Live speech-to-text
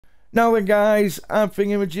Now then guys, I'm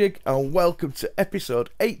FINGEYMAJIG and welcome to episode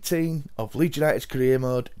 18 of Leeds United's career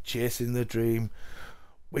mode, Chasing the Dream.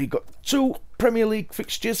 We got two Premier League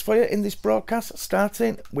fixtures for you in this broadcast,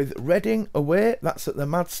 starting with Reading away, that's at the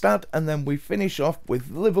Madstad, and then we finish off with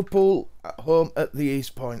Liverpool at home at the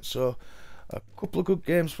East Point. So a couple of good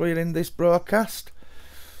games for you in this broadcast.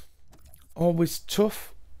 Always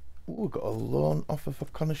tough. Ooh, we've got a loan offer for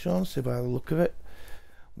Connor Sean, see by the look of it.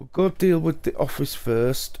 We'll go deal with the office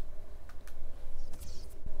first.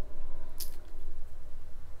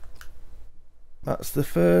 That's the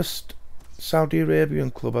first Saudi Arabian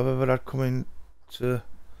club I've ever had coming to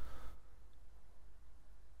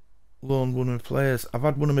loan one of my players. I've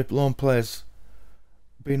had one of my loan players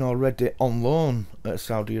been already on loan at a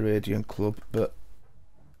Saudi Arabian club, but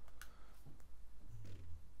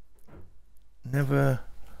never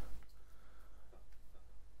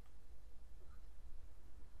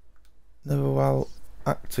well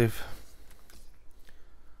active.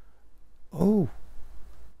 Oh,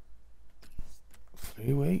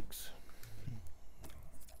 3 weeks.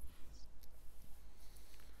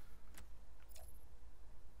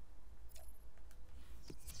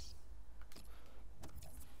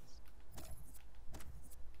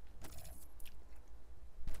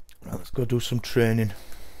 Right, let's go do some training.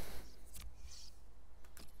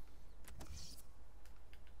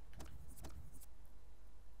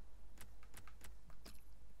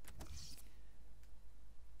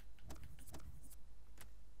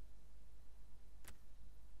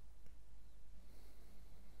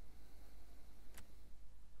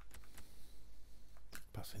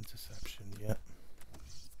 Pass interception, yeah.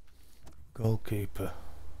 Goalkeeper.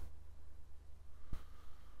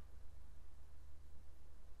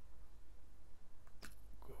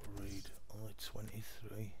 Go read, only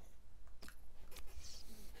 23.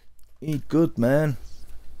 He good, man.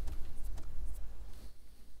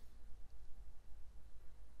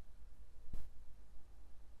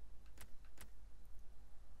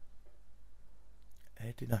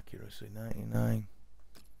 Heading accuracy, 99.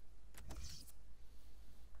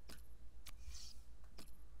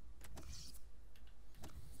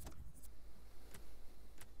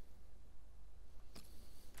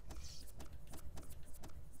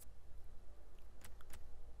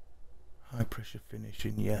 High pressure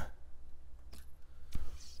finishing, yeah.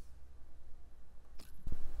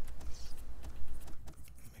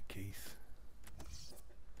 McKeith.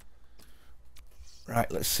 Right,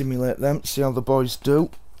 let's simulate them, see how the boys do.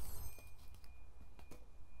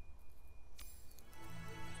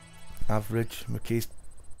 Average, McKeith.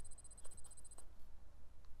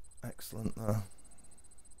 Excellent though.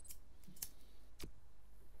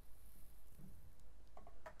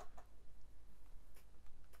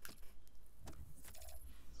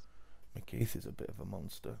 McKeith is a bit of a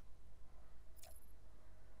monster.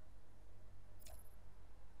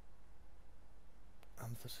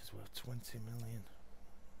 Anthos is worth 20 million.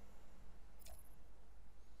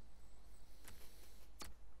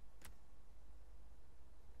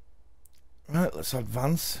 Right, let's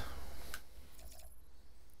advance.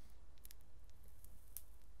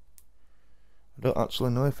 I don't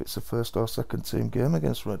actually know if it's a first or second team game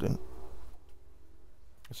against Reading.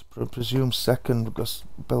 I presume second because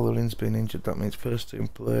Bellerin's been injured, that means first team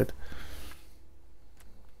played.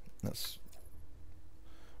 That's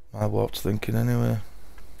my warped thinking anyway.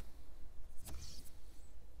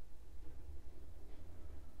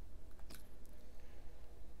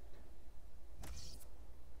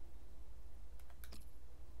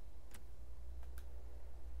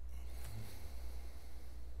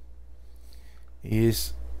 He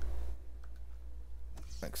is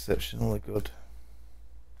exceptionally good.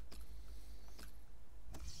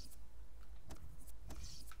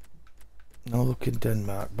 No look in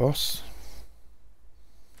Denmark, boss.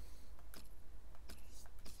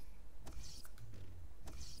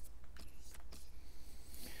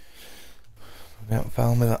 We haven't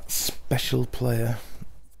found me that special player.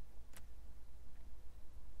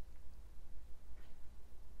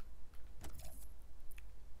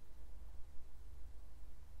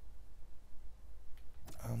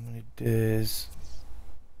 How many days?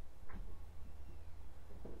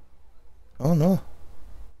 Oh no.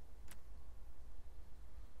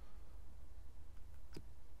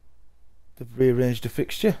 They've rearranged a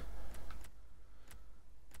fixture.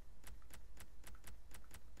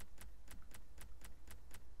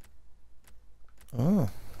 Oh,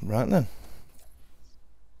 right then.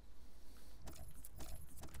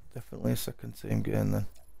 Definitely a second team game then.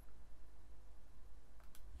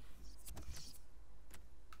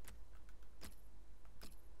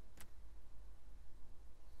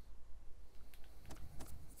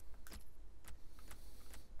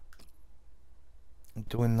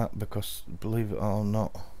 doing that because, believe it or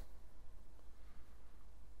not,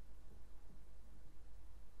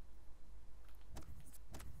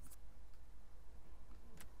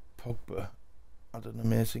 Pogba had an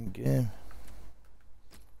amazing game.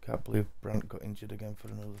 Can't believe Brandt got injured again for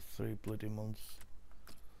another 3 bloody months.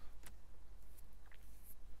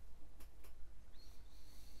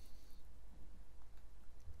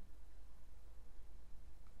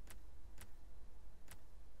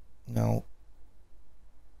 Now,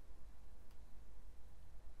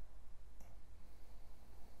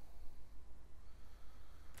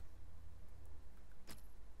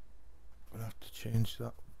 I'm gonna have to change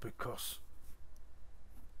that because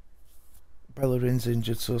Bellerin's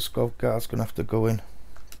injured, so Skovkar's gonna have to go in.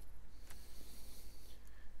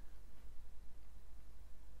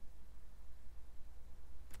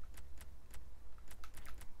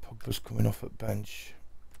 Pogba's coming off at bench.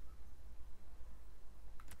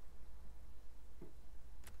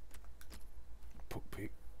 Puck.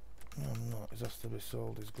 No, I'm not. He has to be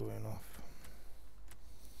sold. He's going off.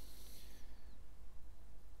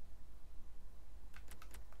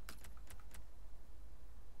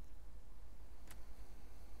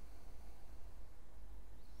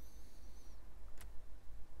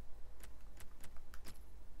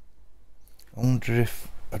 I wonder if,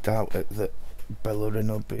 I doubt it, that Bellerin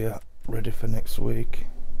will be ready for next week.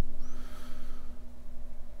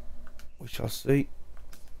 We shall see.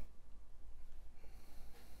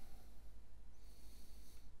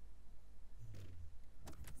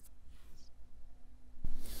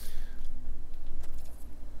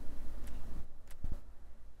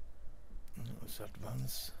 Let's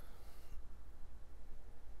advance.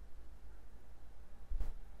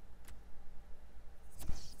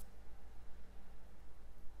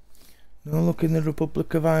 No luck in the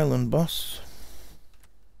Republic of Ireland, boss.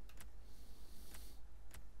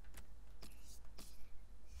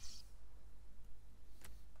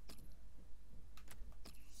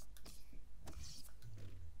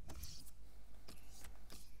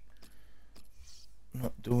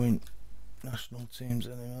 Not doing national teams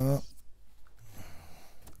anymore.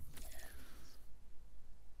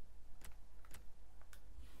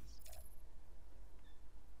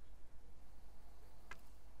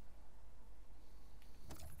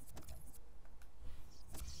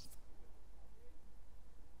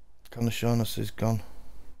 Kanashonas is gone.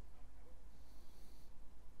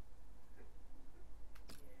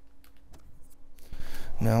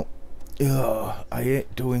 Now, I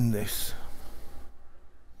hate doing this.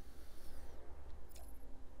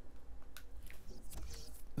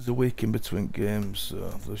 There's a week in between games, so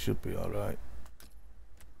they should be alright.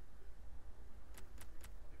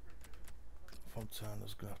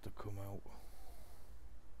 Fontana's gonna have to come out.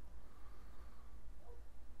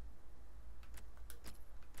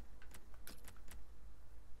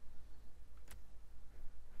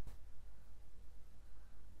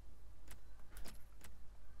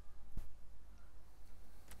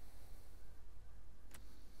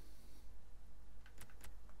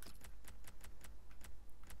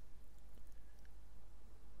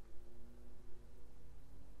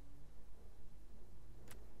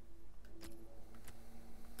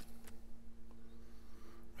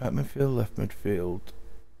 Right midfield, left midfield.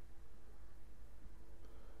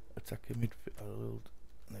 Attacking midfield.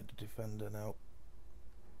 Need a defender now.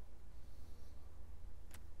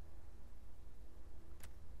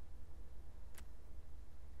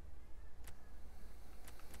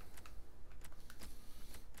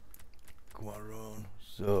 Guaron.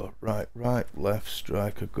 So right, left,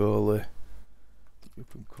 striker, goalie. You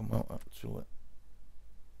can come out actually.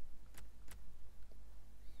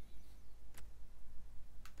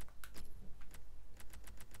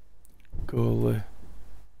 Goalie,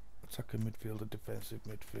 attacking midfielder, defensive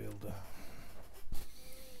midfielder.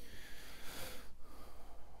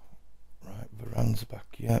 Right, Varane's back,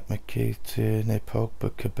 yeah. Makiti,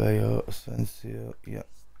 Pogba, Cabello, Asensio, yeah.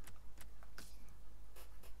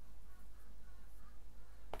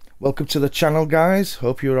 Welcome to the channel, guys.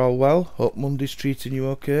 Hope you're all well. Hope Monday's treating you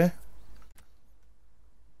okay.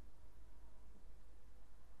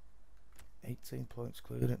 18 points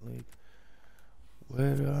clear in league.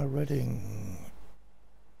 Where are Reading?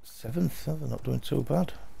 7th, they're not doing too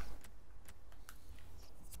bad.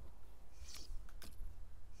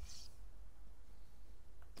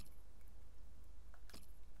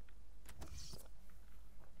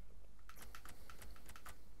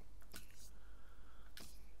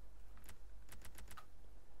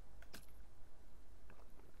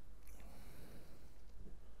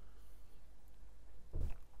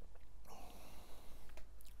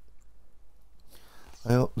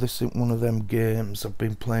 I hope this isn't one of them games. I've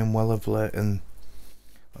been playing well of late and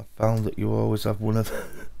I found that you always have one of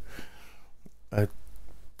a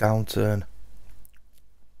downturn.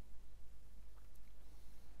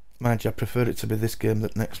 Mind you, I prefer it to be this game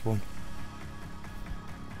than the next one.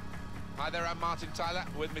 Hi there, I'm Martin Tyler.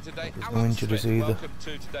 With me today, There's no injuries either. Welcome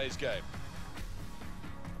to today's game.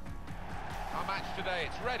 Our match today,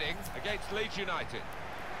 it's Reading against Leeds United.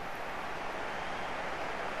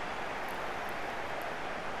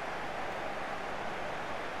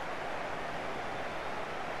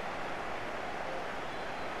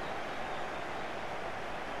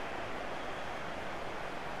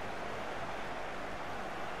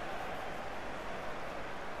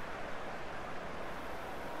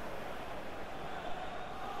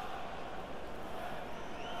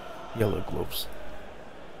 Yellow gloves.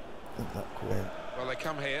 Isn't that quaint? Well, they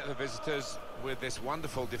come here, the visitors, with this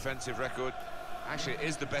wonderful defensive record. Actually, it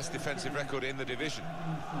is the best defensive record in the division.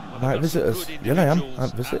 Well, Right, visitors. Yeah, I am. I'm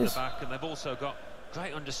visitors. Back, and they've also got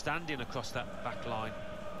great understanding across that back line.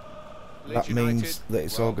 That means that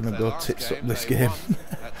it's all going to go tits up this game.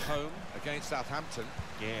 At home against Southampton.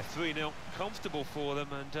 Yeah, 3-0, comfortable for them,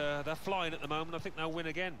 and they're flying at the moment. I think they'll win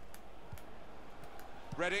again.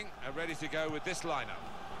 Reading are ready to go with this lineup.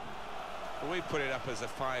 Well, we put it up as a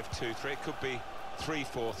 5-2-3. It could be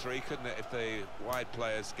 3-4-3, couldn't it, if the wide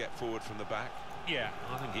players get forward from the back? Yeah,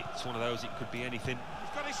 I think it's one of those. It could be anything.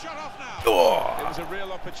 He's got his shot off now. Oh! It was a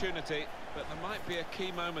real opportunity, but there might be a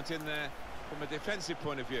key moment in there from a defensive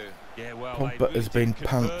point of view. Yeah, well, Pogba has been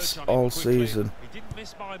pants all season, he didn't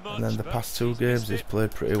miss by much, and then the past 2 games he's played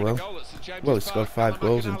pretty well. Well, he's scored 5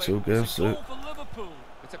 goals in 2 games, so...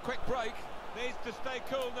 It's a quick break. Needs to stay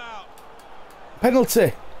cool now.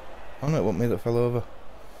 Penalty! Oh no, it wasn't me that fell over.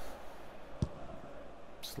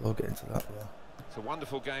 Slow getting to that though. It's a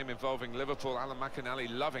wonderful game involving Liverpool. Alan McInally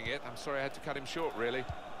loving it. I'm sorry I had to cut him short, really.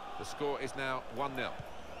 The score is now 1-0. Well,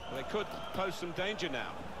 they could pose some danger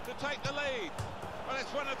now to take the lead. Well,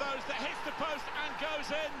 it's one of those that hits the post and goes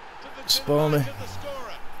in to the Spawny. of the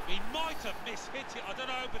scorer. He might have mishit it, I don't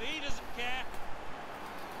know, but he doesn't care.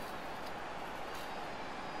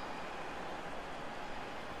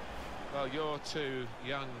 Well, you're too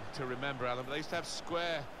young to remember, Alan, but they used to have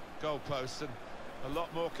square goalposts, and a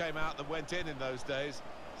lot more came out than went in those days.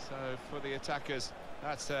 So for the attackers,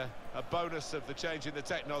 that's a bonus of the change in the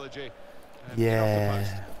technology. And get off the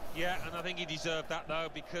post. Yeah, and I think he deserved that though,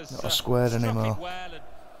 because Not a square struck anymore. it well and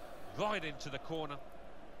right into the corner.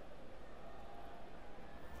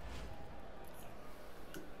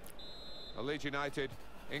 Well, Leeds United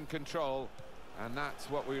in control, and that's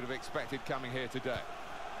what we would have expected coming here today.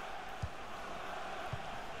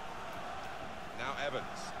 Now Evans.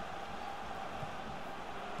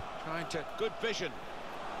 Trying to... Good vision.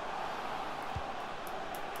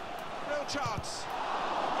 Real chance.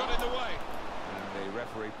 Got in the way. And the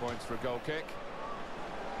referee points for a goal kick.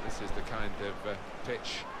 This is the kind of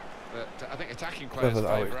pitch that I think attacking players Clever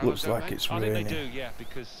favour. that it looks like it's I think raining. they do, yeah,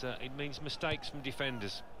 because it means mistakes from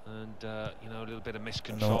defenders and, you know, a little bit of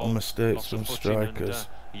miscontrol. And not mistakes lots from of footing and, strikers.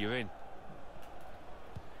 you're in.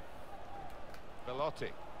 Velotti.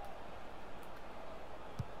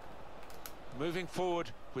 Moving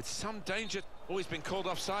forward with some danger. Oh, he's been called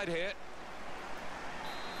offside here.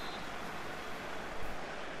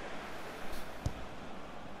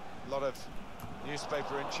 A lot of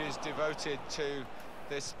newspaper inches devoted to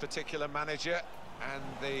this particular manager and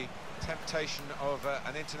the temptation of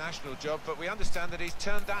an international job, but we understand that he's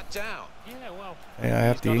turned that down. Yeah, well, Yeah, I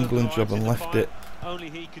had the England job and left it. Only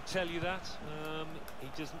he could tell you that. He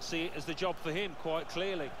doesn't see it as the job for him, quite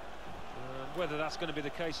clearly. Whether that's going to be the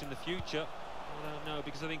case in the future, I don't know,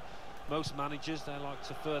 because I think most managers, they like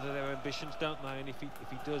to further their ambitions, don't they? And if he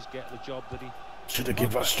does get the job that he... Should have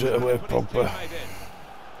given that straight away, Pogba.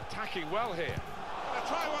 Attacking well here. Gonna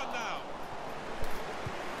try one now.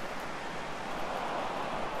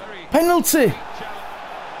 Very Penalty!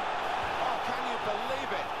 Oh, can you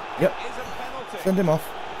believe it? Yep. It is a penalty. Send him off.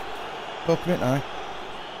 Poke him in the eye.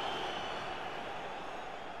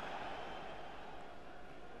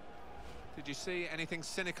 Did you see anything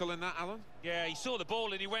cynical in that, Alan? Yeah, he saw the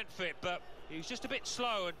ball and he went for it, but he was just a bit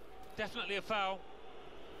slow and definitely a foul.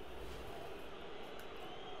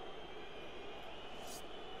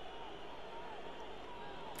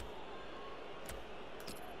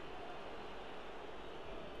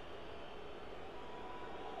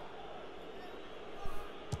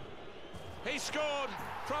 He scored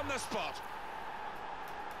from the spot.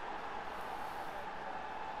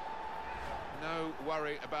 No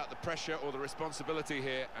worry about the pressure or the responsibility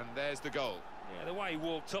here, and there's the goal. Yeah, the way he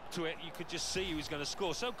walked up to it, you could just see he was going to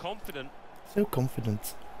score. So confident. So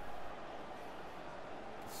confident.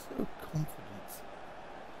 So confident.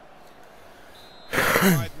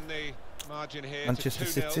 widen the margin here. Manchester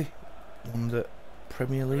to 2-0. City won the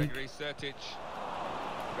Premier League. Read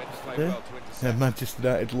to play well to intercept. Yeah, Manchester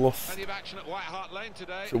United lost Plenty of action at White Hart Lane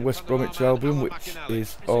today to West Bromwich Albion, which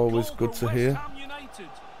is always good to hear.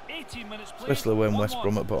 Especially when West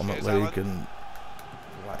Brom at bottom of the league and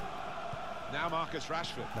like now Marcus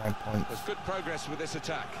Rashford. 9 points. There's good progress with this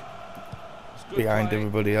attack. Good Behind play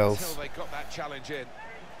everybody else. until they got that challenge in.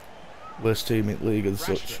 Worst team in the league and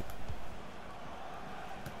such.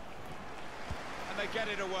 And they get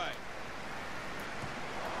it away.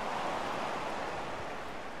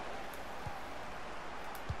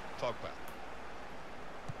 Pogba.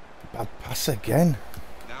 Bad pass again.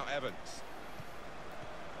 Now Evans.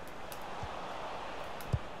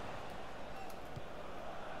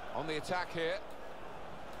 On the attack here.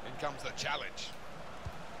 In comes the challenge.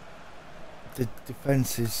 The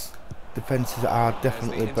defences are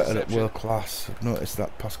definitely better at world class. I've noticed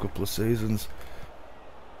that past couple of seasons.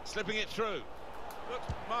 Slipping it through. Look,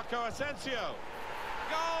 Marco Asensio.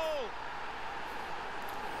 Goal!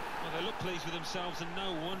 Well, they look pleased with themselves, and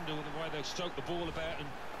no wonder with the way they stroked the ball about and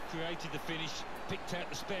created the finish, picked out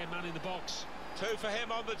the spare man in the box. 2 for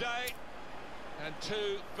him on the day, and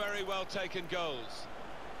 2 very well taken goals.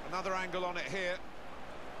 Another angle on it here.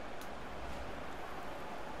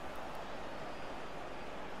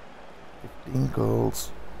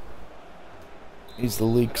 Goals. He's the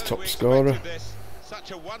league's top scorer. This.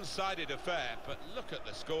 Such a one-sided affair, but look at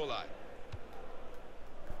the scoreline.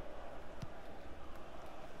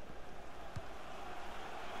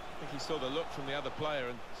 I think he saw the look from the other player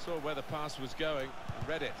and saw where the pass was going and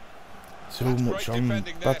read it. Too much on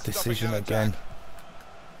bad decision again.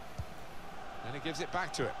 And he gives it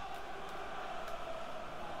back to him.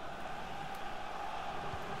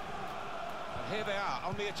 And here they are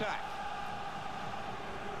on the attack.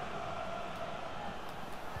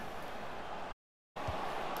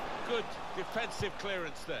 Good defensive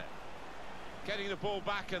clearance there. Getting the ball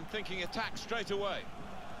back and thinking attack straight away.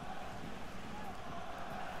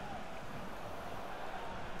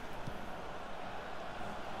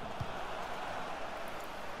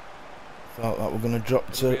 Thought that we're going to drop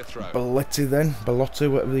to Bellotti then. Bellotti,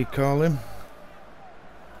 whatever you call him.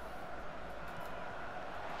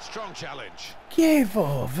 Strong challenge. Give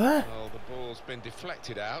over. Well, the ball's been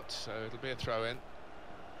deflected out, so it'll be a throw-in.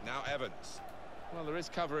 Now Evans. Well, there is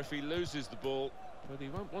cover if he loses the ball, but he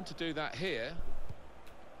won't want to do that here.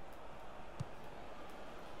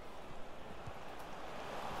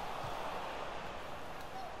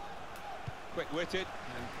 Quick-witted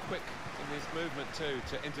and quick in his movement too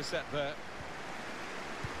to intercept there.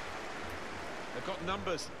 They've got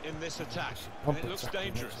numbers in this attack, and it looks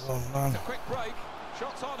dangerous. It's a quick break.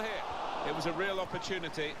 Shots on here. It was a real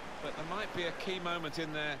opportunity, but there might be a key moment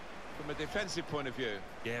in there from a defensive point of view.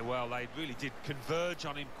 Yeah, well, they really did converge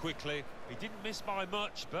on him quickly. He didn't miss by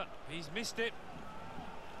much, but he's missed it.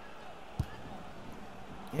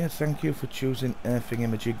 Yeah, thank you for choosing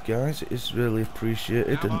FINGEYMAJIG, guys. It is really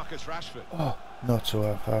appreciated. Now Marcus Rashford. Oh, not to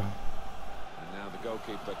have. And now the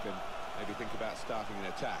goalkeeper can maybe think about starting an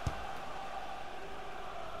attack.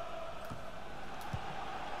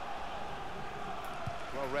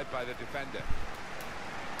 Well read by the defender.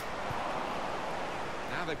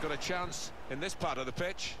 Now they've got a chance in this part of the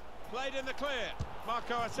pitch. Played in the clear.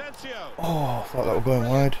 Marco Asensio. Oh, I thought that were going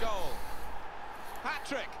wide.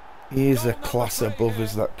 Hat-trick. He is a class above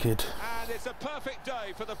us, that kid. And it's a perfect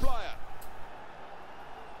day for the player.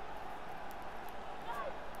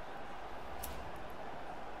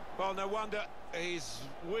 Well, no wonder he's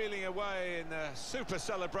wheeling away in a super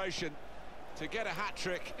celebration. To get a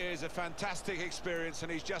hat-trick is a fantastic experience,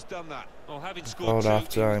 and he's just done that. Well, having scored 2,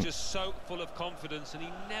 he was just so full of confidence, and he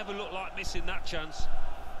never looked like missing that chance.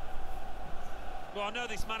 Well, I know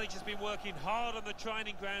this manager's been working hard on the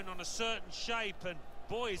training ground on a certain shape, and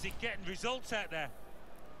boy, is he getting results out there.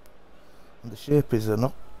 And the shape is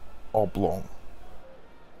an oblong.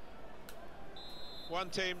 One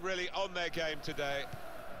team really on their game today,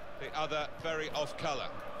 the other very off-colour.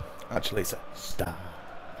 Actually, it's a star.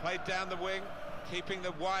 Played down the wing, keeping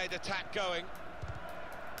the wide attack going.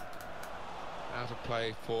 Out of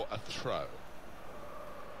play for a throw.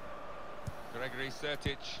 Gregory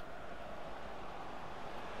Sertic.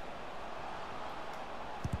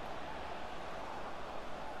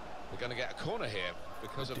 We're going to get a corner here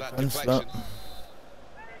because of that deflection.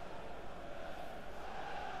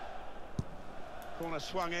 Corner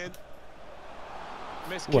swung in.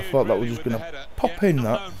 Oh, I thought that was just going to pop in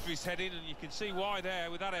that. For his heading, and you can see why there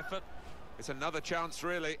with that effort. It's another chance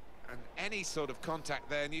really, and any sort of contact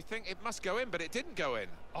there, and you think it must go in, but it didn't go in.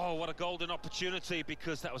 Oh, what a golden opportunity,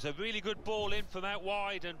 because that was a really good ball in from out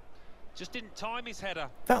wide, and Just didn't time his header.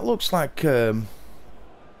 That looks like that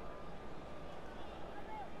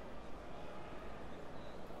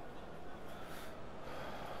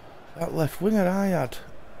left winger I had.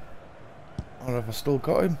 Or have I still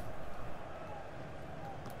got him?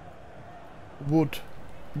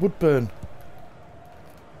 Woodburn.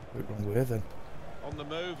 Went wrong way then. On the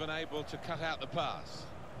move and able to cut out the pass.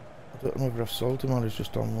 I don't know whether I've sold him or he's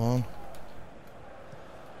just on loan.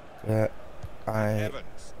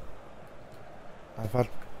 Evans. I've had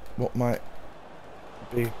what might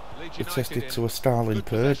be Leeds attested United to a Starling good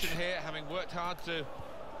purge. possession here, having worked hard to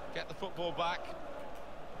get the football back.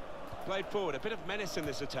 Played forward, a bit of menace in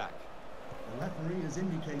this attack. The referee has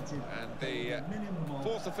indicated. And the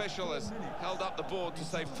fourth official has held up the board to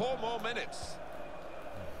say 4 more minutes.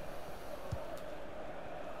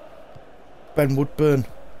 Ben Woodburn.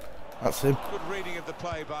 That's him. Good reading of the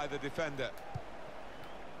play by the defender.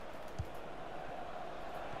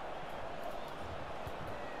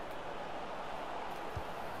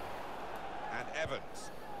 And Evans.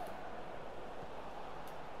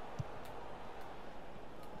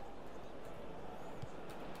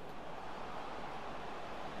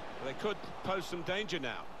 They could pose some danger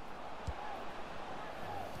now.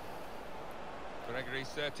 Gregory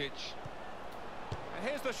Sertic. And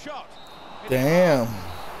here's the shot. Damn.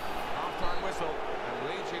 Half-time whistle, and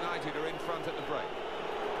Leeds United are in front at the break.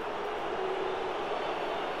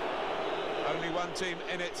 Only one team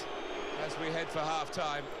in it as we head for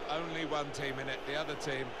half-time. Only one team in it. The other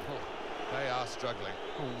team, they are struggling.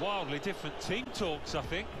 Wildly different team talks, I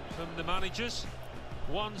think, from the managers.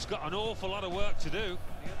 One's got an awful lot of work to do.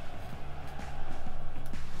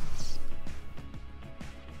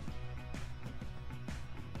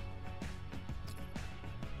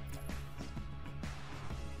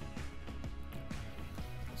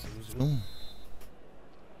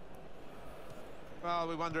 Well,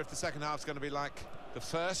 we wonder if the second half's going to be like the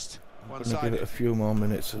first. I'm going to give it a few more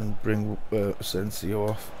minutes and bring Asensio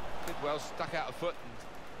off. Did well, stuck out a foot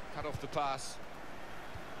and cut off the pass.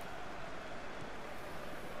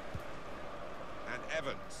 And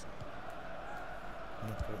Evans.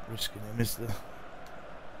 No point risking him, is there?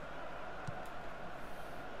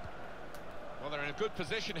 Well, they're in a good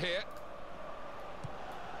position here.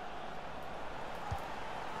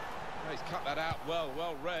 He's cut that out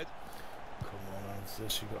well read. Come on,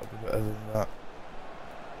 Ansis, you've got to be better than that.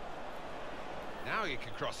 Now you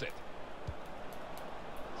can cross it.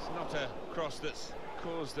 It's not a cross that's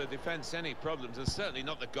caused the defence any problems, and certainly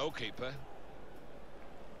not the goalkeeper.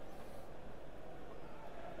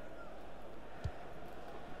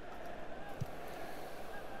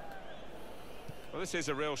 Well, this is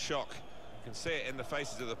a real shock. You can see it in the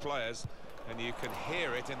faces of the players, and you can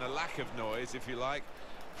hear it in the lack of noise, if you like,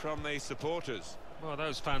 from the supporters. Well,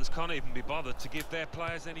 those fans can't even be bothered to give their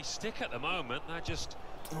players any stick at the moment. They're just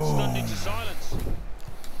stunned into silence.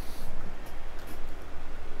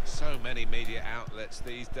 So many media outlets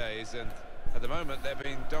these days, and at the moment they're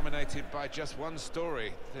being dominated by just one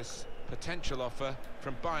story, this potential offer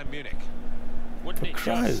from Bayern Munich. Wouldn't it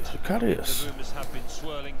just? The rumours have been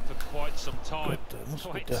swirling for quite some time.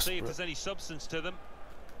 Wait to see if there's any substance to them.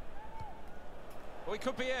 Well, he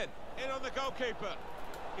could be in on the goalkeeper.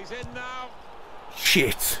 He's in now.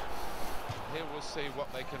 Shit. Here we'll see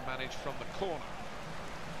what they can manage from the corner.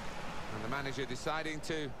 And the manager deciding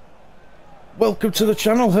to... Welcome to the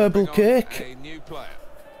channel, Herbal Cake. A new player.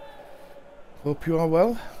 Hope you are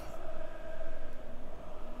well.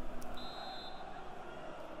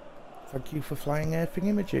 Thank you for flying air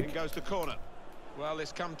FINGEYMAJIG. In goes the corner. Well,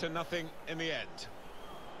 it's come to nothing in the end.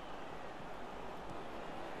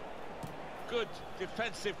 Good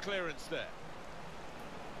defensive clearance there.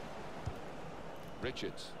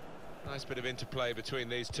 Richards. Nice bit of interplay between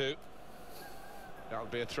these two. That'll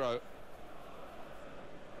be a throw.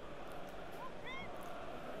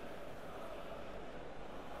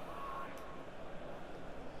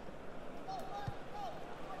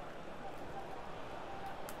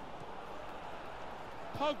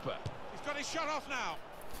 Pogba. He's got his shot off now.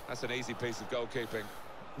 That's an easy piece of goalkeeping.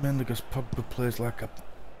 Mendegas Pogba plays like a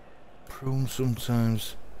prune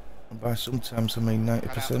sometimes. And by sometimes I mean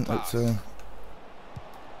 90% of the time.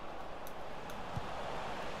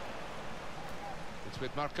 It's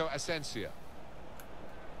with Marco Asensio.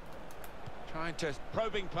 Trying to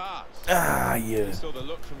probing pass. Ah, yeah. He saw the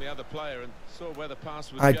look from the other player and saw where the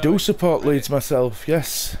pass was I going. do support Leeds myself,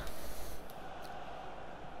 yes.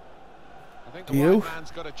 I think the wide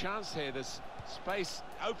man's got a chance here. There's space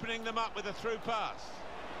opening them up with a through pass.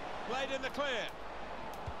 Played in the clear.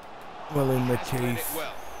 Well in the Has read it teeth.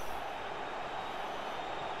 well.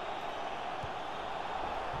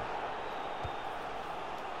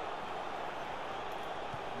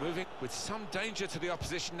 Moving with some danger to the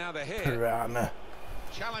opposition now they're here. Piranha.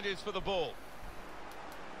 Challenges for the ball.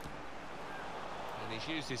 And he's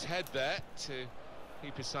used his head there to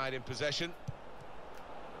keep his side in possession.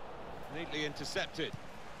 Neatly intercepted.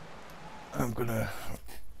 I'm gonna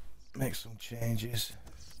make some changes.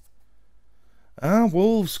 Ah,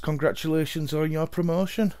 Wolves, congratulations on your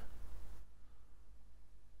promotion.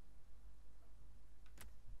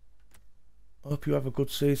 Hope you have a good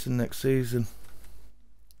season next season.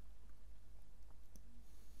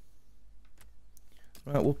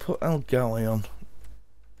 Right, we'll put Al Gali on.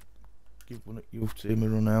 Give one at youth team a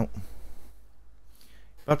run out.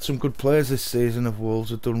 Had some good players this season of Wolves,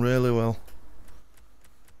 have done really well.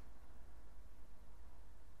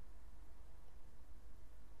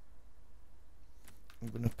 I'm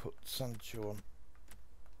going to put Sancho on.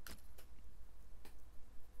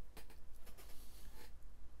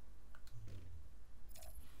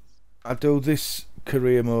 I do this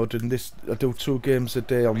career mode and this. I do 2 games a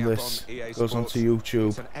day on this. Goes onto YouTube.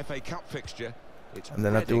 It's an FA Cup fixture. And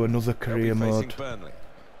then I do another career mode.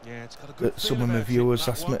 Yeah, it's got a good That some of my viewers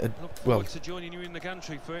asked me to. Well, joining you in the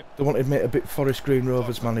gantry for it. they wanted me to be Forest Green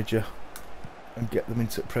Rovers manager and get them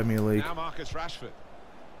into the Premier League. Now Marcus Rashford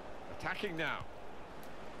attacking now.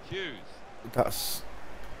 Hughes. That's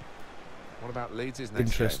What about Leeds' next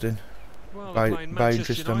interesting. Well, By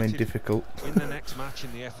Manchester interest, I mean United difficult. in the next match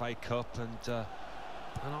in the FA Cup, and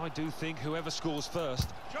I do think whoever scores first.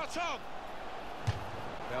 Shot on.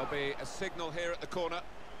 There'll be a signal here at the corner.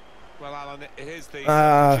 Well, Alan, here's the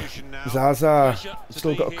substitution now. Zaza, Pleasure to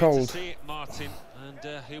still be got a here cold. to see it, Martin,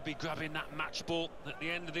 and he'll be grabbing that match ball at the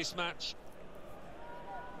end of this match.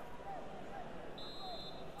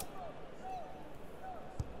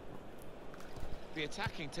 The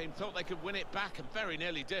attacking team thought they could win it back and very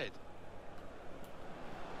nearly did.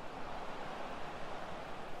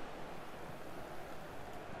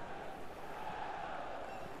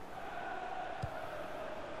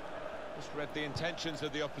 Just read the intentions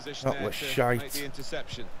of the opposition That there was to shite. make the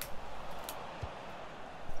interception.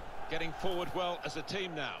 Getting forward well as a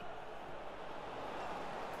team now.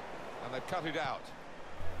 And they've cut it out.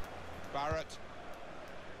 Barrett.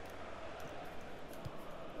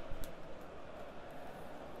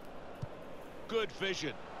 Good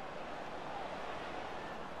vision.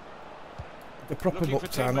 The proper Looking for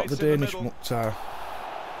Mukhtar, not the teammates in the Danish middle. Mukhtar.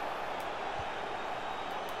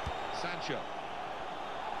 Sancho.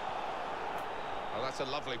 Oh, that's a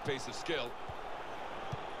lovely piece of skill.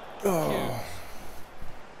 Oh,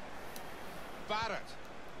 Barrett.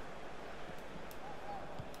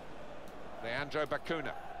 Leandro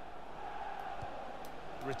Bacuna.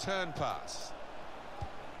 Return pass.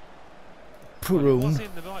 Well, he was Perun.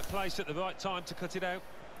 in the right place at the right time to cut it out.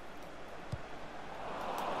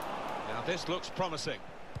 Now this looks promising.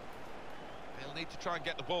 They'll need to try and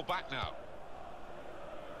get the ball back now.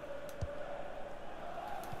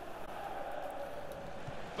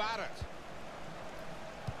 Barrett.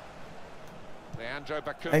 Leandro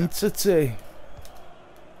Bacuna. Entity.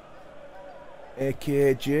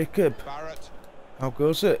 aka Jacob. Barrett. How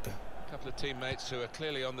goes it? A couple of teammates who are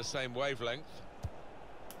clearly on the same wavelength.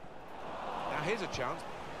 Now here's a chance.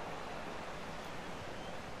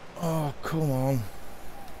 Oh, come on.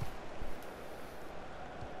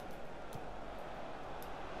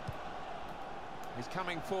 He's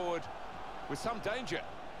coming forward with some danger.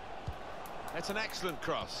 That's an excellent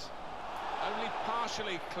cross. Only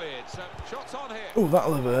partially cleared, so shots on here. Oh,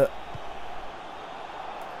 that'll have hurt.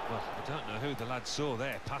 Well, I don't know who the lad saw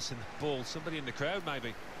there passing the ball. Somebody in the crowd,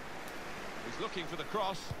 maybe. He's looking for the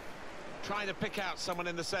cross, trying to pick out someone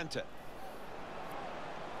in the centre.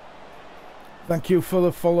 Thank you for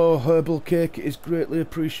the follow, Herbal Cake. It is greatly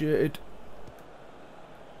appreciated.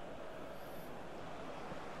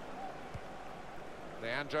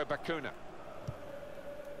 Leandro Bacuna.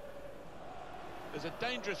 There's a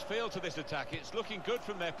dangerous feel to this attack. It's looking good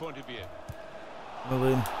from their point of view. Well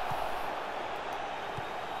in.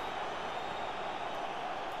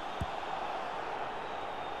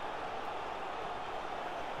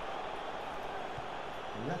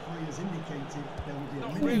 The referee has indicated there will be a Not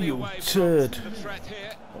minimum. really You away turd. from the threat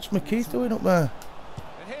here. What's McKeith doing up there?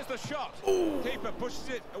 And here's the shot. Keeper pushes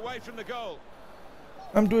it away from the goal.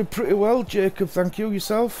 I'm doing pretty well, Jacob. Thank you.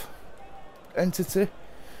 Yourself? Entity,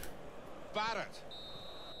 Barrett.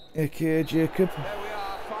 aka Jacob. There we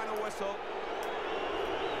are, final whistle.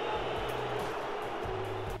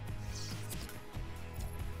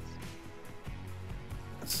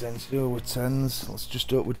 Asensio with 10s. Let's just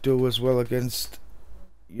hope we do as well against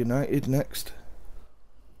United next.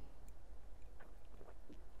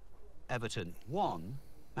 Everton 1,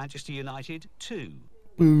 Manchester United 2,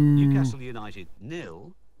 Boo. Newcastle United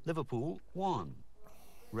 0, Liverpool 1.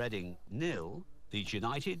 Reading 0. Leeds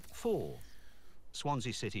United 4.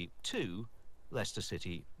 Swansea City 2. Leicester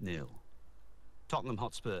City 0. Tottenham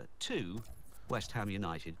Hotspur 2. West Ham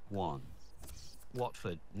United 1.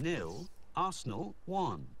 Watford 0. Arsenal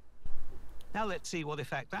 1. Now let's see what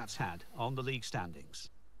effect that's had on the league standings.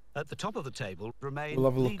 At the top of the table remain We'll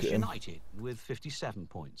have a look Leeds at him. United with 57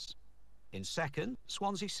 points. In second,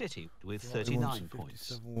 Swansea City with 39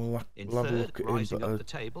 points. We'll In have a third, look at him, rising but up the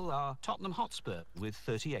table are Tottenham Hotspur with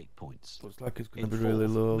 38 points. looks like it's going In to be really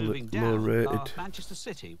fourth, moving low down, rated. are Manchester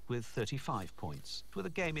City with 35 points, with a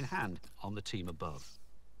game in hand on the team above.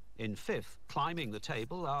 In fifth, climbing the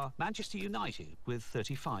table, are Manchester United with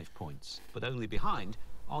 35 points, but only behind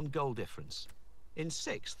on goal difference. In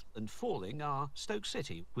sixth and falling are Stoke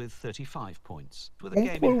City with 35 points, with a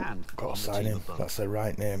game in hand Got on to the sign team him. above. That's the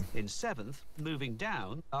right name. In seventh, moving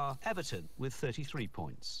down, are Everton with 33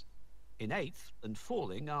 points. In eighth and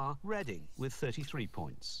falling are Reading with 33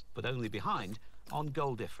 points, but only behind on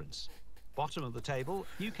goal difference. Bottom of the table,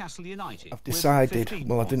 Newcastle United. I've decided. With 15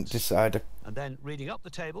 Well, I didn't points. decide. And then reading up the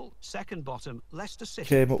table, second bottom, Leicester City.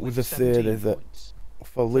 Came up with a 17 theory that points.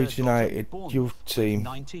 For Leeds Third bottom, United Bournemouth youth with team,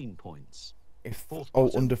 19 points. if Fourth all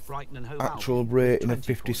bottom, under Brighton and Hove actual Albion with rating of 20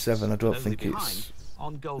 57, points, I don't but only think behind it's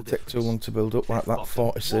on goal it'll take too difference. long to build up like Fifth that. bottom,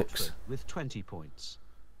 46, Watford with 20 points.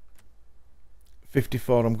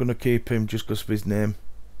 54. I'm going to keep him just because of his name.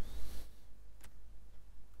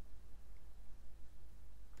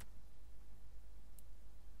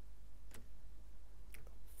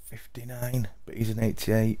 $59, but he's an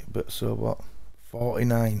 88. But so what?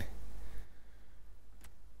 49.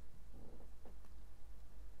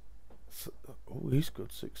 So, oh, he's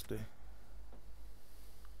good. 60.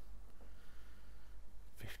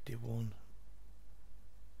 51.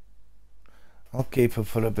 I'll keep him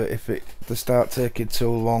for a bit. If they start taking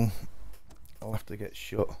too long, I'll have to get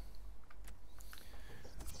shut.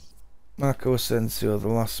 Marco Asensio, the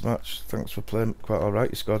last match. Thanks for playing quite alright.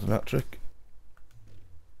 You scored an hat-trick.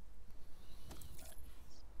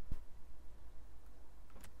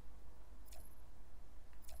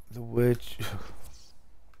 The wage.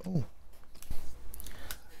 Oh.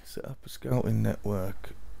 Set up a scouting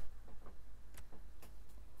network.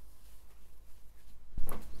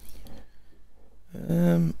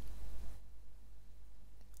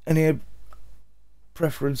 Any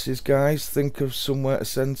preferences, guys? Think of somewhere to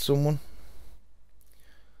send someone.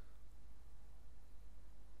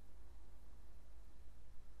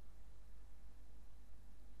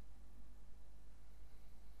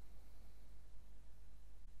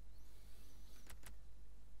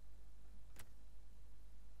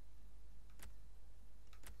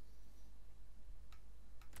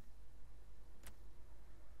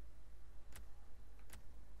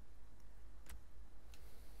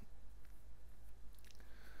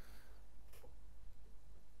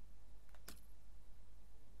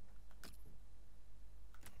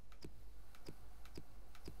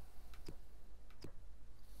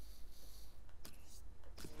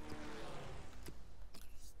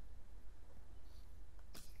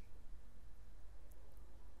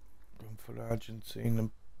 For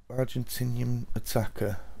Argentinian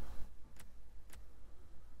attacker.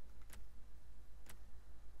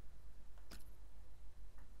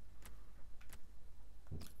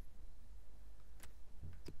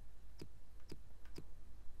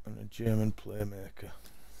 And a German playmaker.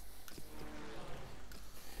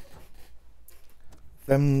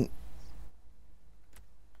 Them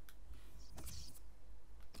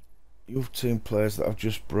youth team players that I've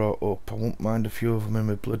just brought up, I won't mind a few of them in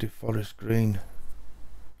my bloody forest green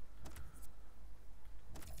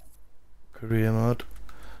career mode.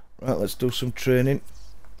 Right, let's do some training.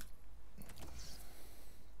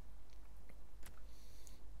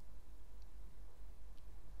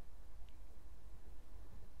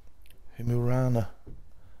 Himurana.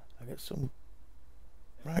 I get some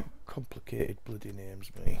right complicated bloody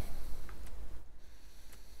names, me.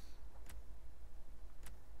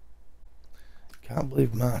 Can't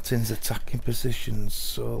believe Martin's attacking position's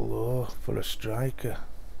so low for a striker.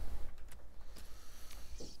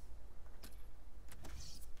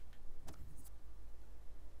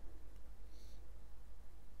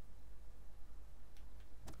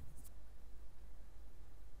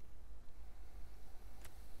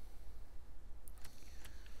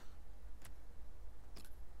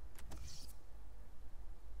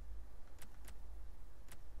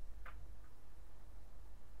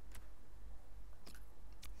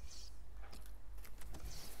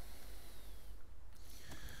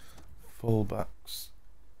 Fullbacks.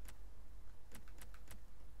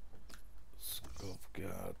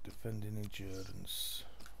 Skovgard, defending endurance.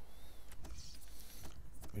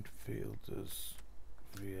 Midfielders,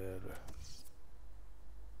 Vieira.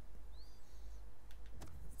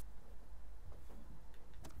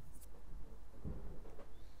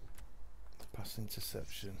 Pass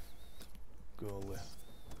interception, goalie.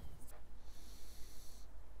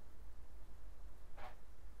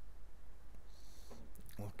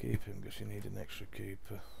 I'll keep him because you need an extra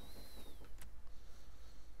keeper.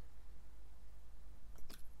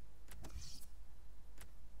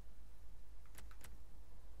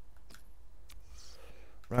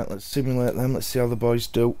 Right, let's simulate them. Let's see how the boys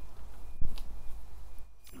do.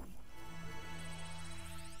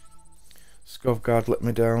 Skovgard let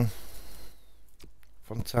me down.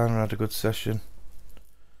 Fontana had a good session.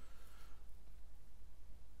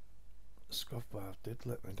 Skovgard did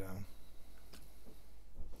let me down.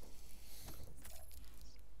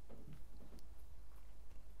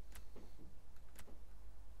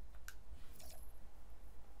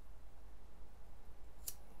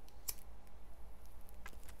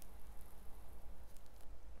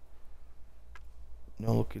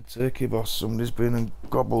 No looking turkey boss, somebody's been and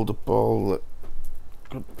gobbled up all the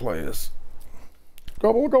good players.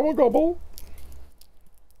 Gobble, gobble, gobble.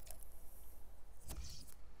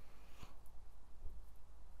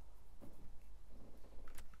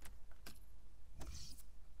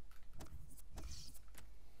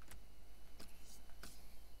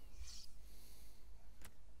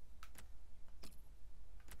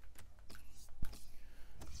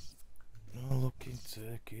 No looking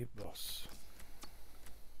turkey boss.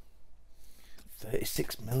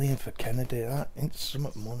 36 million for Kennedy, that ain't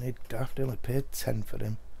some money. Daft only paid 10 for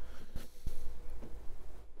him.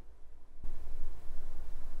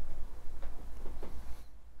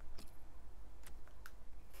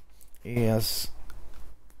 He has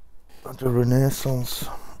had a renaissance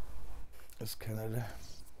as Kennedy.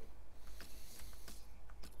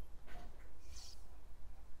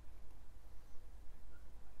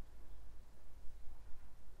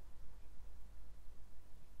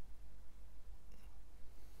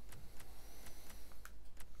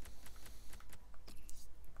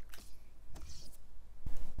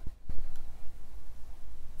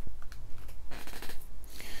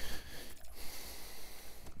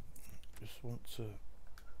 Want to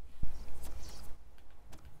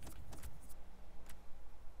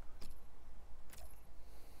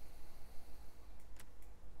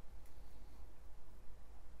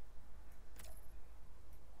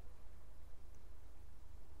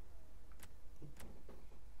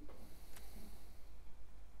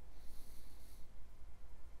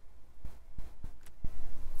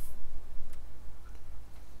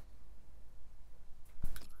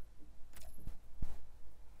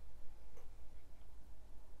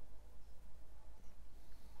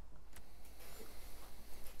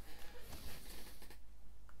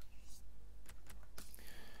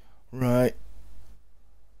right,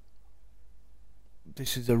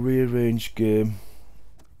 this is a rearranged game.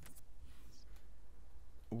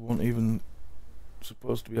 We weren't even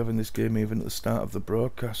supposed to be having this game even at the start of the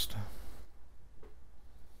broadcast.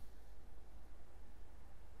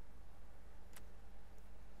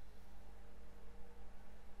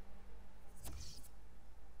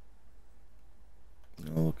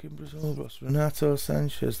 No looking Brazil boss. Renato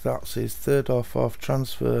Sanchez, that's his third or fourth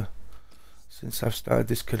transfer since I've started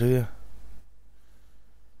this career.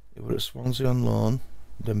 He was at Swansea on loan,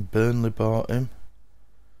 then Burnley bought him.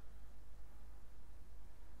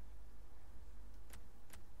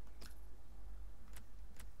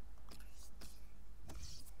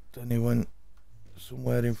 Then he went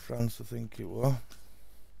somewhere in France, I think it was.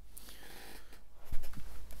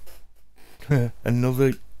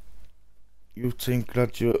 Another youth team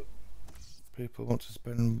graduate people want to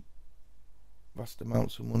spend vast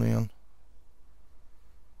amounts of money on.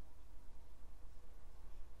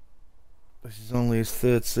 This is only his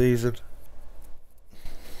third season.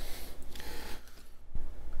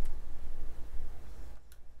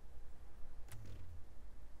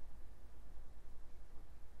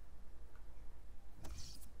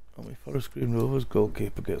 Only Forest Green Rovers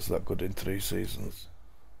goalkeeper gets that good in 3 seasons.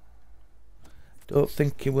 Don't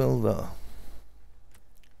think he will though.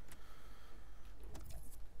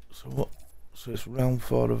 So what? So it's round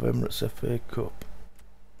 4 of Emirates FA Cup.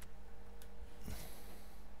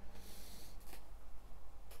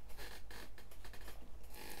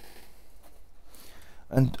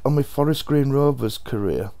 And on my Forest Green Rovers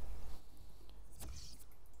career,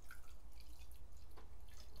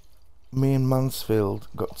 me and Mansfield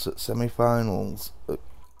got to semi-finals at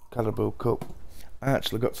Carabao Cup. I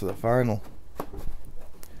actually got to the final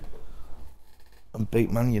and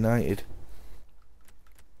beat Man United,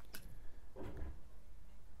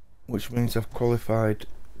 which means I've qualified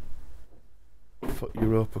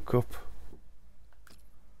Europa Cup.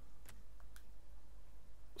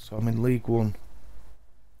 So I'm in League One,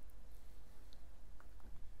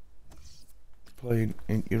 playing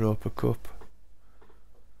in Europa Cup,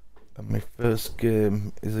 and my first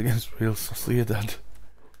game is against Real Sociedad.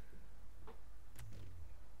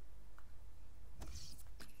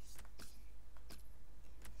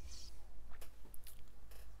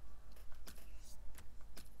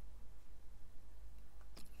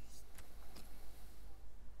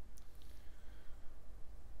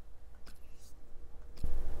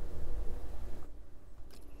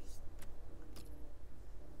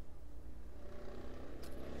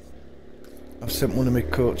 I've sent one of my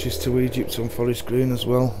coaches to Egypt on Forest Green as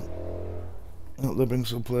well. I hope they bring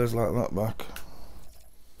some players like that back.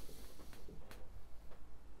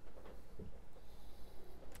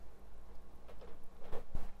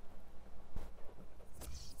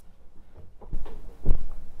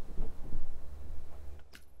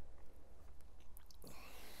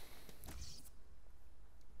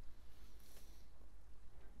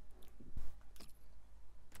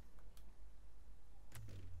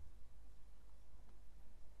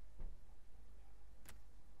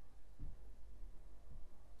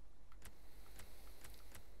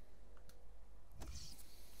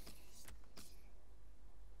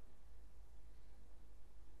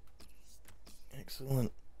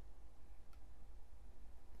 Excellent.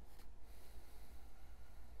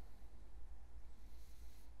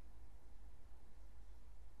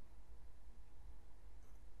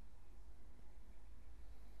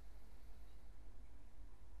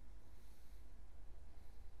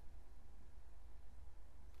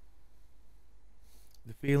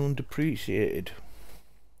 They feel underappreciated.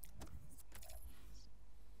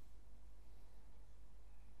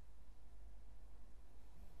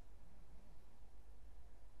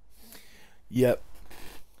 Yep.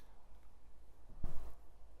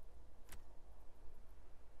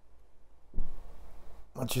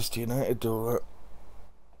 Manchester United do that.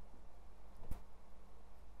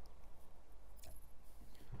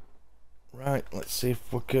 Right, let's see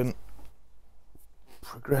if we can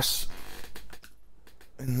progress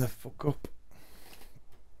in the FA Cup.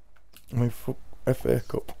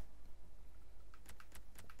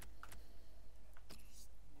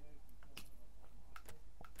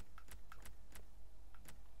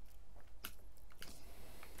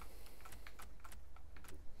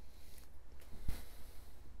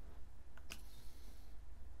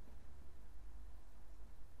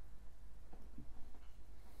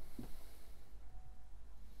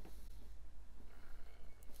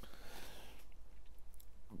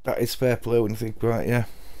 That is fair play when you think about it, yeah.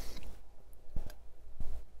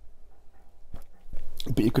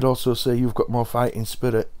 But you could also say you've got more fighting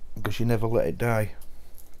spirit because you never let it die.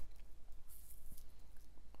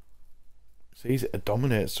 It's easy to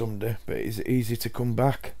dominate someday, but it's easy to come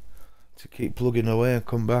back, to keep plugging away and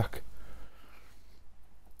come back.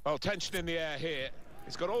 Well, tension in the air here.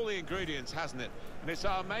 It's got all the ingredients, hasn't it? And it's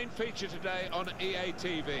our main feature today on EA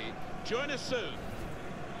TV. Join us soon.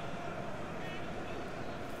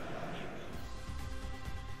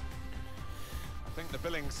 I think the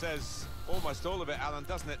billing says almost all of it, Alan,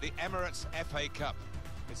 doesn't it? The Emirates FA Cup.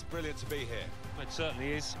 It's brilliant to be here. It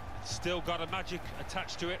certainly is. It's still got a magic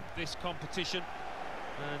attached to it, this competition.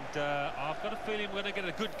 And I've got a feeling we're going to get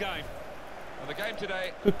a good game. Well, the game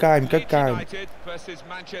today, Good game, good Leeds game. United versus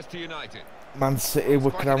Manchester United. Man City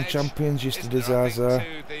were crowned champions yesterday, Zaza.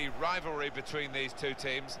 To the rivalry between these two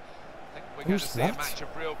teams. I think we're going to see a match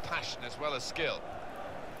of real passion as well as skill.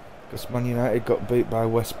 Because Man United got beat by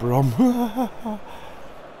West Brom.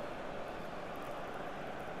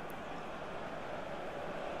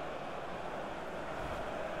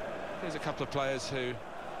 There's a couple of players who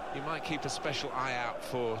you might keep a special eye out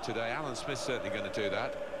for today. Alan Smith's certainly going to do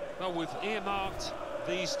that. Well, we've earmarked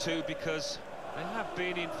these two because they have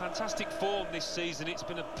been in fantastic form this season. It's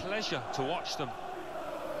been a pleasure to watch them.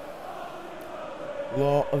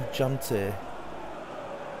 Law of Jante.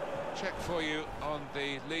 Check for you on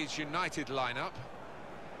the Leeds United lineup.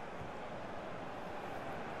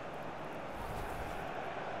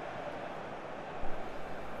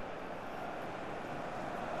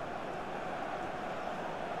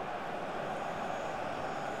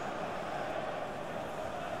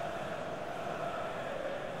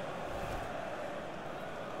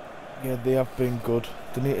 Yeah, they have been good.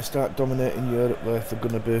 They need to start dominating Europe though if they're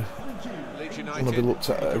going to be looked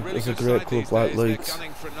at as a great club like Leeds. They're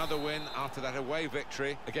gunning for another win after that away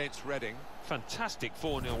victory against Reading. Fantastic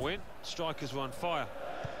 4-0 win. Strikers were on fire.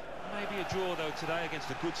 Maybe a draw though today against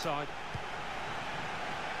a good side.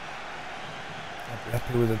 I'd be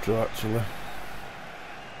happy with a draw actually.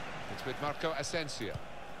 It's with Marco Asensio.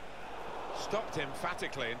 Stopped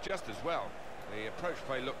emphatically and just as well. The approach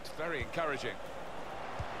play looked very encouraging.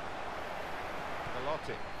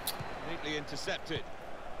 Velotti, neatly intercepted.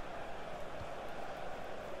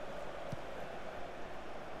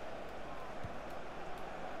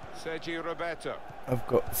 Sergio Roberto. I've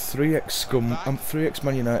got 3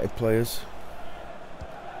 Man United players.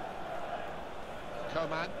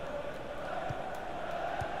 Coman.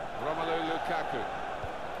 Romelu Lukaku.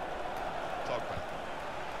 Pogba.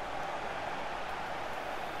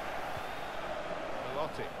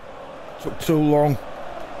 Velotti. Took too long.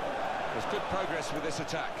 There's good progress with this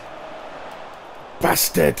attack.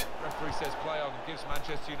 Bastard! Referee says play on and gives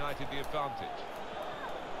Manchester United the advantage.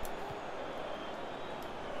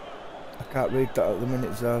 I can't read that at the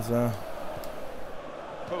minute, Zaza.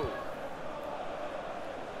 Poole.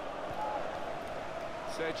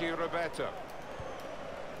 Sergio Roberto.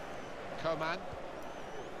 Coman.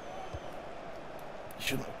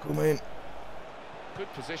 Shouldn't have come in.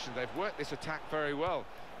 Good position. They've worked this attack very well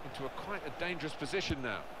into quite a dangerous position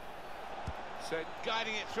now. So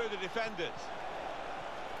guiding it through the defenders.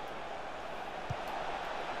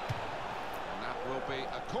 And that will be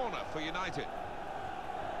a corner for United.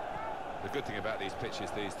 The good thing about these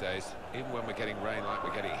pitches these days, even when we're getting rain like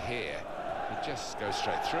we're getting here, it just goes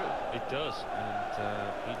straight through. It does,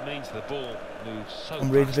 and it means the ball moves so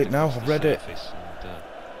I'm reading fast it now, across I've the read it. surface, and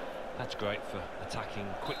that's great for attacking,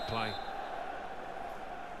 quick play.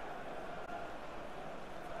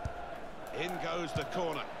 In goes the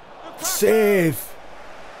corner. Save!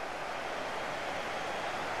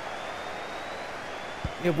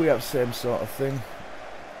 Yeah, we have the same sort of thing.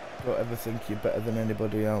 Don't ever think you're better than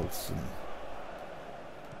anybody else. And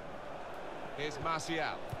Here's Martial.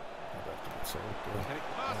 yeah.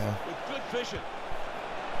 With good vision.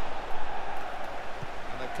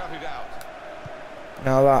 And they've cut it out.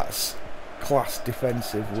 Now that's class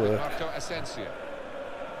defensive With work. Marco Asensio.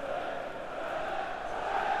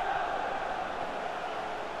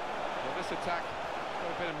 Well, this attack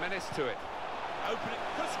got a bit of menace to it. Opening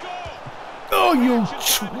for score. Oh, you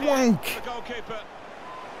Action time here twank! for the goalkeeper.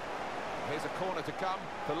 Here's a corner to come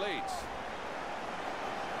for Leeds.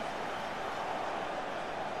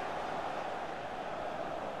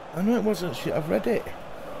 I know it wasn't shit, I've read it.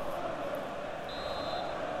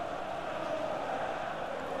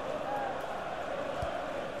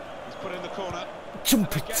 He's put in the corner.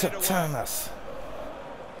 Jump it, Get it away. Satanas.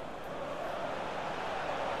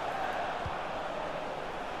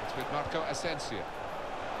 It's with Marco Asensio.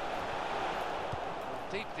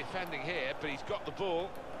 Deep defending here, but he's got the ball.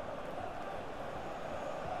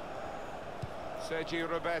 Sergio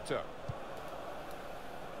Roberto.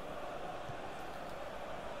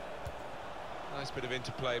 Nice bit of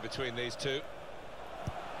interplay between these two.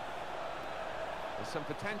 There's some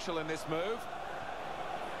potential in this move.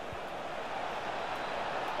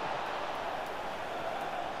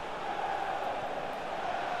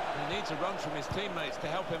 He needs a run from his teammates to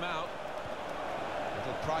help him out.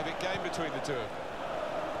 Little private game between the two of them.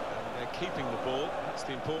 And they're keeping the ball. That's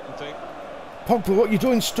the important thing. Pogba, what you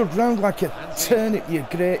doing? Stood round like a turnip, you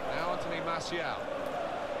great. Now Anthony Martial.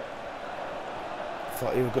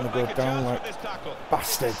 Thought you were going to Make go a down chance like with this tackle.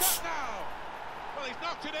 bastards. Shot now. Well, he's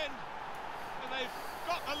knocked it in. And they've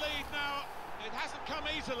got the lead now. It hasn't come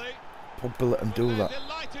easily. Pogba let him do They're that.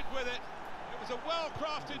 delighted with it. It was a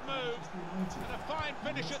well-crafted move and a fine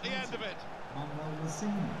finish at the end of it.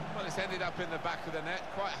 Well, it's ended up in the back of the net,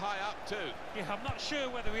 quite high up too. Yeah, I'm not sure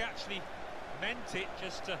whether he actually meant it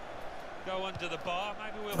just to go under the bar.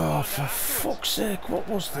 Maybe we'll Oh, find for out afterwards. fuck's sake, what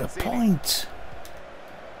was the That's it. point?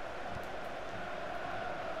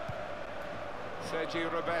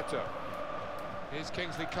 Sergio Roberto. Here's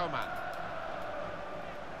Kingsley Coman.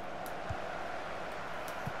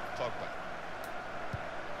 Pogba.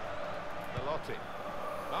 Velotti.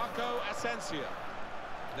 Marco Asensio.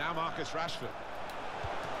 Now Marcus Rashford.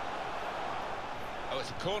 Oh, it's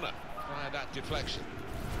a corner via that deflection.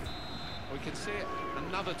 We can see it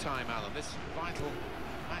another time, Alan. This vital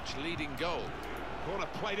match-leading goal. Corner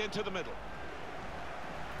played into the middle.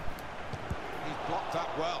 He's blocked that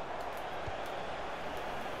well.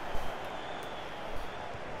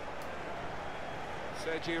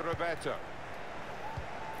 Sergio Roberto.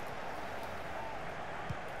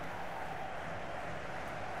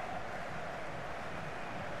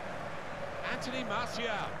 Anthony Martial.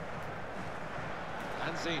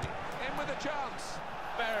 Lanzini in with a chance.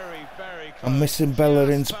 Very, very close. I'm missing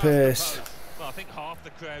Bellerin's Just past the pace. post. Well, I think half the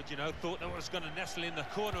crowd, you know, thought that was going to nestle in the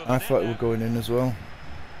corner of the I net thought we were there. going in as well.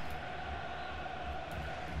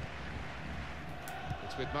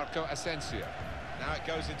 It's with Marco Asensio. Now it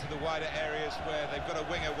goes into the wider areas where they've got a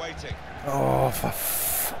winger waiting. Oh, for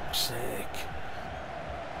fuck's sake.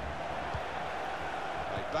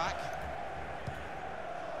 Play back.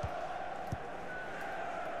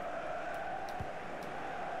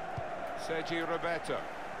 Sergi Roberto.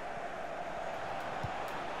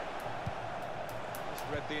 Just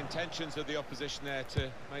read the intentions of the opposition there to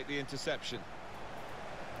make the interception.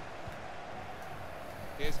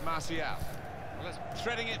 Here's Martial. Well, it's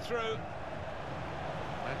threading it through.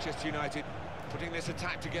 Manchester United putting this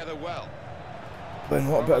attack together well. Playing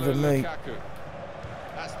a lot better than me. Lukaku.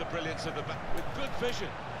 That's the brilliance of the back with good vision.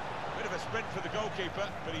 Bit of a sprint for the goalkeeper,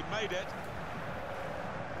 but he made it.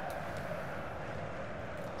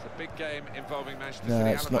 It's a big game involving Manchester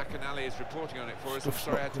City. Alan McInally is reporting on it for us. I'm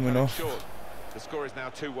sorry I had to cut it short. The score is now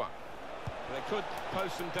 2-1. They could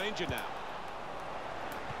pose some danger now.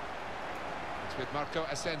 It's with Marco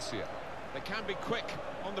Asensio. They can be quick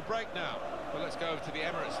on the break now. Well, let's go over to the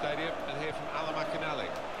Emirates Stadium and hear from Alan McInally.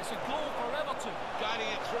 It's a goal for Everton. Guiding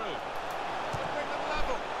it through. To bring them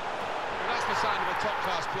level. Well, that's the sign of a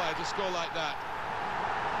top-class player to score like that.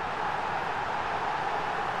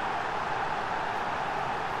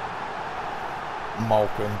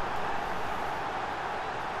 Malcolm.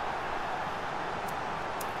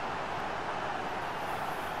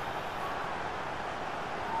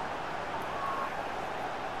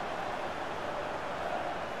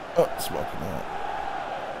 Oh, smoking out.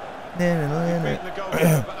 The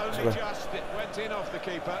goalkeeper, but only just it went in off the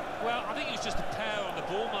keeper. Well, I think it was just a pair on the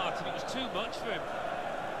ball, Martin. It was too much for him.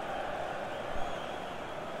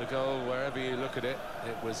 The goal, wherever you look at it,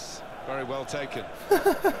 it was very well taken.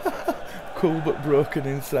 Cool but broken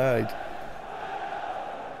inside.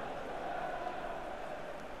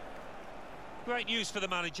 Great news for the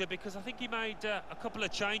manager, because I think he made a couple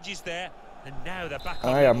of changes there, and now they're back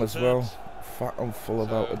on I am level as well. terms. Fat and full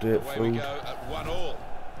of out-of-date away food. we go at 1-1.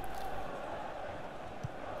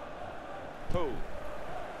 Poole.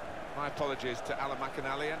 My apologies to Alan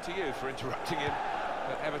McInally and to you for interrupting him,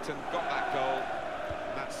 but Everton got that goal,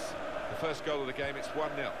 and that's the first goal of the game. It's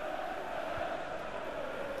 1-0.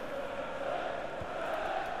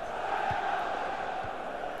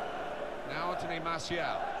 Now Anthony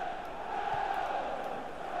Martial.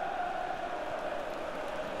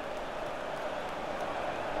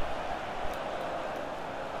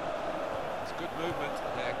 Good movement.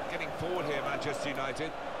 They're getting forward here, Manchester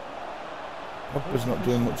United. Pogba's not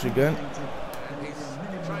doing much again. And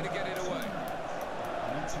he's trying to get it away.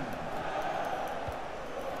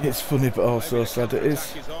 It's funny but also sad it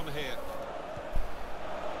is. Is on here.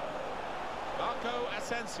 Marco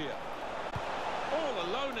Asensio. All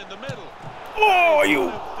alone in the middle. Oh, you!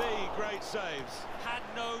 One of the great saves. Had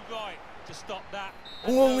no right to stop that.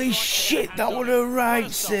 Holy shit, that was a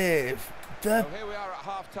right save. So here we are at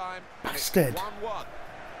half-time. Bastard. 1-1. Well,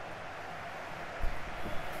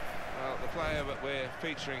 the player that we're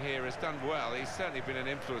featuring here has done well. He's certainly been an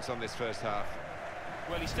influence on this first half.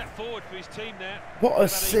 Well, he stepped forward for his team there. What a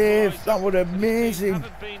save. That was amazing.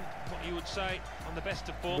 Haven't been what you would say on the best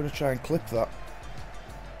of form. I'm going to try and clip that.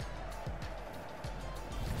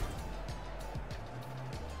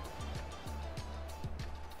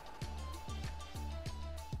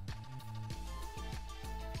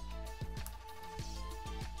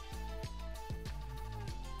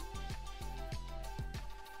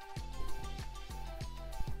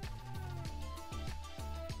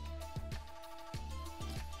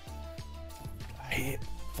 I hate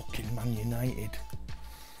fucking Man United.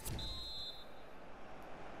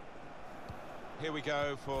 Here we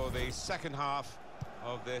go for the second half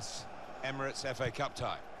of this Emirates FA Cup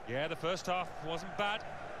tie. Yeah, the first half wasn't bad.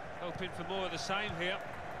 Hoping for more of the same here.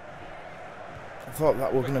 I thought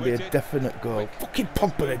that was going to be a definite goal. Fucking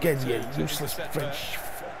Pogba again, you useless French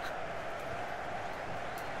fuck.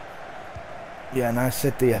 Yeah, and I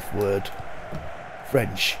said the F word.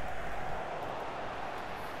 French.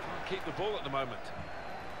 Can't keep the ball at the moment.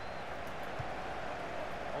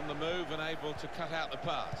 On the move and able to cut out the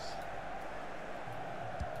pass.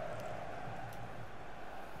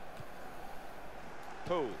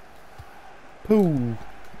 Poole. Poole.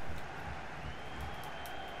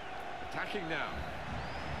 Attacking now.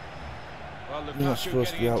 Well, You're not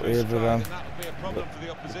supposed to be out here, Varane. That would be a problem for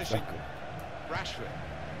the opposition. Rashford.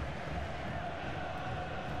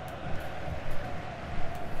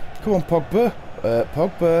 Come on, Pogba.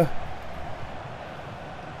 Pogba.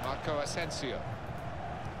 Marco Asensio.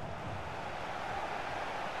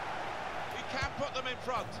 He can put them in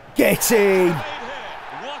front. Get in!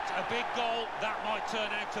 What a big goal that might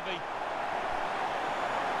turn out to be.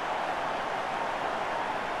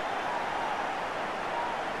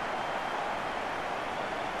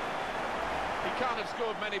 He can't have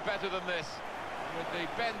scored many better than this, with the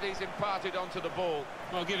bend he's imparted onto the ball.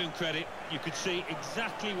 Well, give him credit. You could see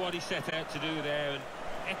exactly what he set out to do there and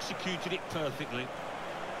executed it perfectly.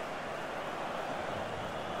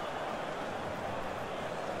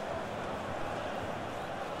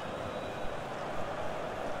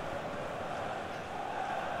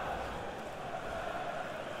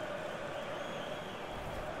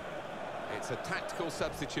 It's a tactical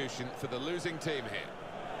substitution for the losing team here.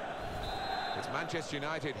 It's Manchester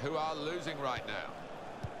United who are losing right now.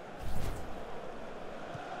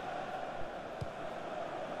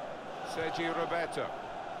 Sergio Roberto.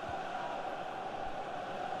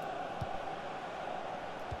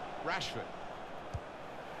 Rashford.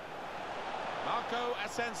 Marco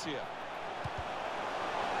Asensio.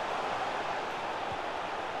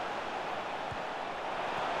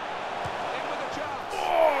 In with a chance.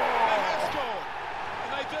 They have scored.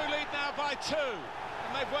 And they do lead now by 2.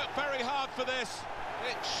 And they've worked very hard for this.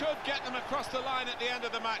 It should get them across the line at the end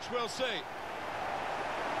of the match. We'll see.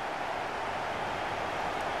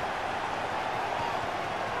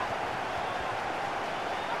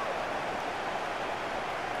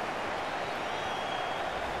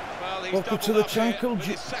 Welcome to the channel,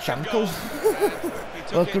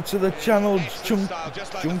 Welcome to the channel,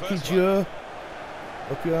 Junkie Joe.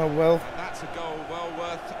 Hope you are well. And that's a goal well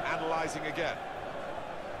worth analysing again.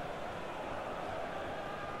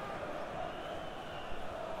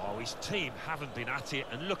 Oh, his team haven't been at it,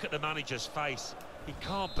 and look at the manager's face. He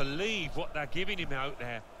can't believe what they're giving him out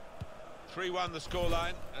there. 3-1 the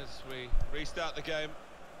scoreline as we restart the game.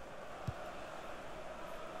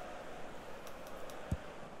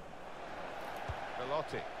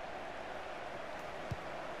 Velotti.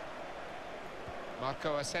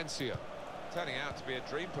 Marco Asensio. Turning out to be a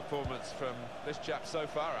dream performance from this chap so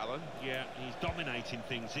far, Alan. Yeah, he's dominating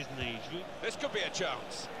things, isn't he? This could be a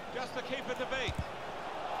chance. Just the keeper to beat.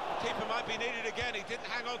 The keeper might be needed again. He didn't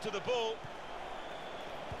hang on to the ball.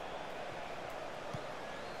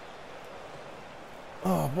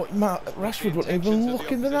 Oh, what, Rashford wasn't even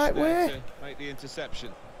looking the right way. To make the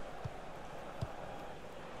interception.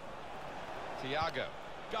 Thiago,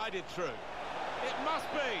 guided through. It must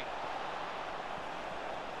be.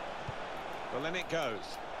 Well, then it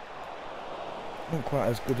goes. Not quite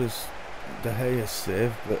as good as De Gea's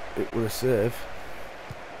save, but it was a save.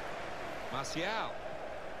 Martial.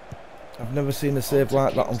 I've never seen a save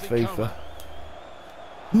like that on FIFA.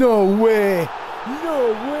 No way!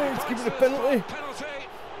 No way! It's given a penalty.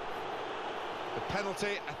 The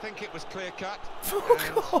penalty, I think it was clear-cut.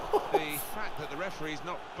 Oh, the fact that the referee's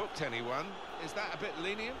not booked anyone, is that a bit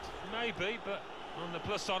lenient? Maybe, but on the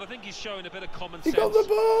plus side, I think he's showing a bit of common he sense. got the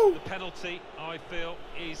ball! The penalty, I feel,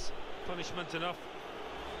 is punishment enough.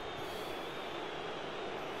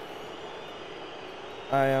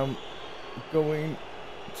 I am going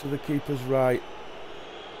to the keeper's right.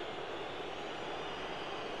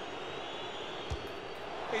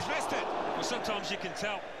 He's missed it. Well, sometimes you can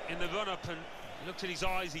tell in the run-up, and looked at his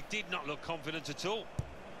eyes, he did not look confident at all.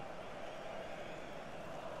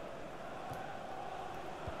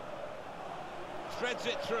 Threads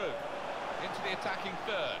it through into the attacking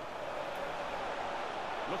third.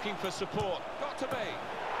 Looking for support. Got to be.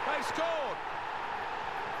 They scored.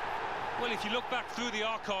 Well, if you look back through the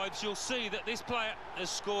archives, you'll see that this player has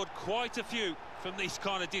scored quite a few from these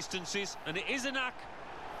kind of distances, and it is a knack.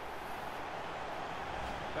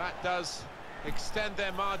 That does extend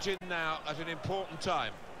their margin now at an important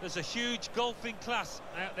time. There's a huge golfing class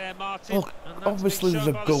out there, Martin. Well, obviously there's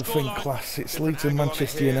a golfing class. It's Leeds and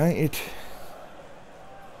Manchester United.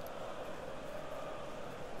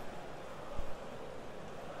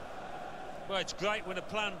 Well, it's great when a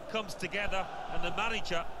plan comes together and the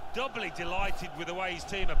manager doubly delighted with the way his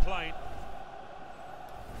team are playing.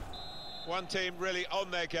 One team really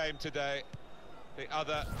on their game today, the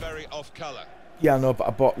other very off colour. Yeah, I know, but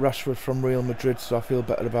I bought Rashford from Real Madrid, so I feel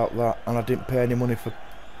better about that. And I didn't pay any money for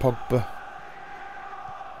Pogba.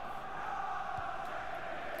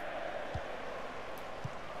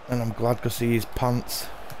 And I'm glad to see his pants.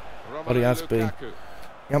 But he has been.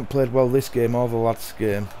 He hasn't played well this game or the lads'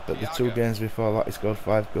 game, but the 2 games before that he scored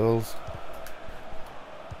 5 goals.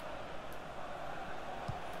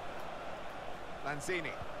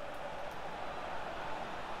 Lanzini.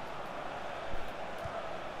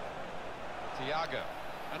 Thiago.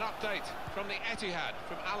 An update from the Etihad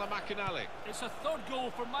from Ala Makinali. It's a third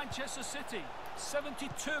goal for Manchester City.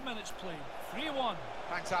 72 minutes played. 3-1.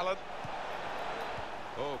 Thanks, Alan.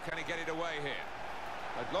 Oh, can he get it away here?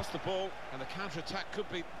 They've lost the ball, and the counter-attack could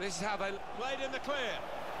be... This is how they played in the clear.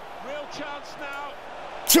 Real chance now.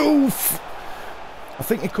 Toof! I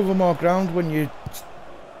think you cover more ground when you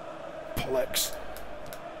reflex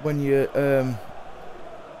when you're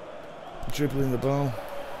dribbling the ball.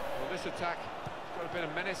 Well, this attack has got a bit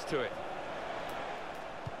of menace to it.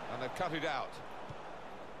 And they've cut it out.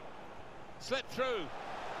 Slipped through.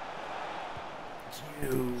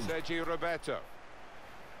 Sergio Roberto.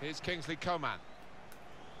 Here's Kingsley Coman.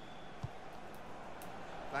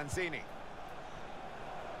 Lanzini.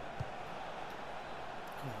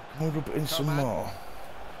 Can we rub it in some more?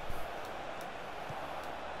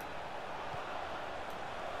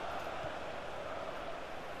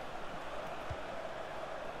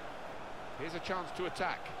 Here's a chance to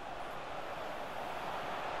attack.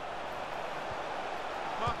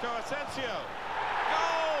 Marco Asensio.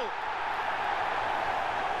 Goal!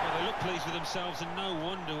 Well, they look pleased with themselves, and no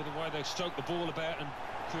wonder with the way they stroked the ball about and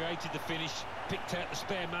created the finish, picked out the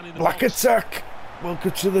spare man in the Black box. Attack,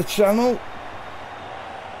 welcome to the channel.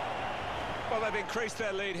 Well, they've increased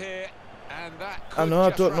their lead here, and that I could know, I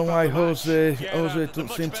just don't know wrap why up the match. Jose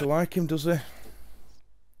doesn't seem to like him, does he?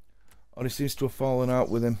 Or he seems to have fallen out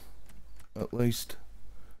with him, at least.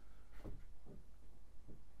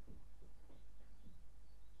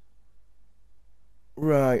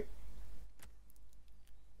 Right.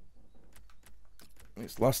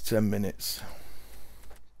 It's last 10 minutes.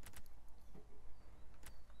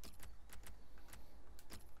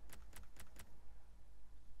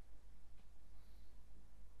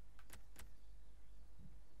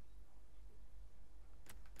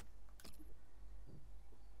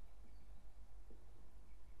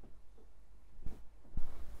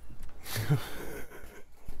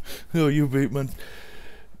 Oh, you beat man.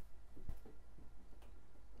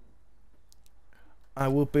 I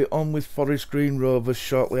will be on with Forest Green Rovers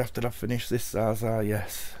shortly after I finish this Zaza,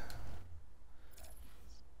 yes.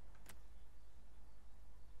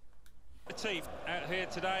 The team out here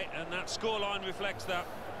today, and that scoreline reflects that.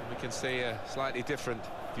 We can see a slightly different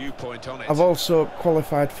viewpoint on it. I've also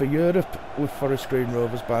qualified for Europe with Forest Green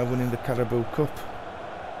Rovers by winning the Carabao Cup.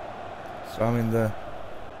 So I'm in the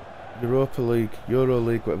Europa League, Euro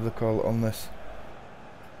League, whatever they call it on this.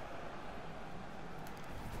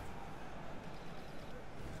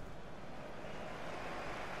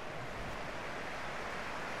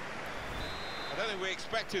 I don't think we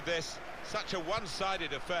expected this, such a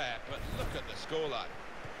one-sided affair, but look at the scoreline.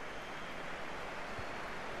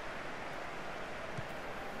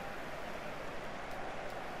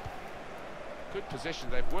 Good position,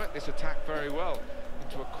 they've worked this attack very well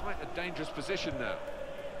into quite a dangerous position now.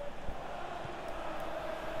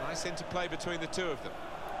 Nice interplay between the two of them.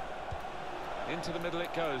 Into the middle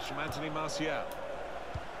it goes from Anthony Martial.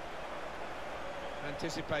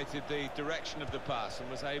 Anticipated the direction of the pass and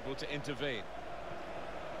was able to intervene.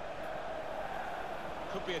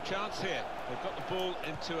 Could be a chance here. They've got the ball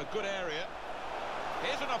into a good area.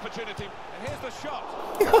 Here's an opportunity, and here's the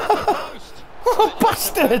shot. The post. Oh,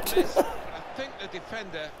 bastard! But I think the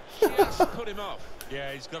defender just put him off.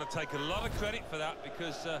 Yeah, he's got to take a lot of credit for that,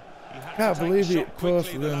 because he had Can't to take believe a shot it, close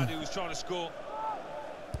quickly, to the them. lad who was trying to score.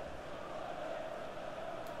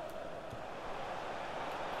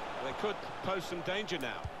 They could pose some danger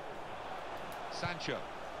now. Sancho.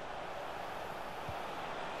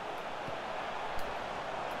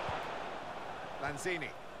 Lanzini.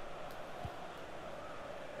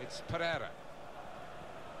 It's Pereira.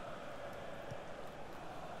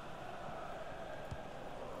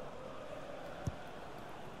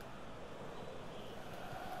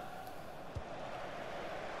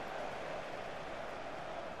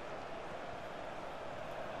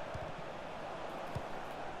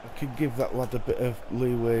 I could give that lad a bit of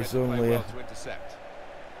leeway. He's Play only well a to intercept.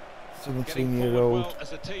 17-year-old. Well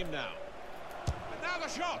as a team now. And now the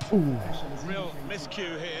shot. Ooh. Real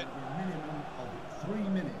miscue here. A minimum of 3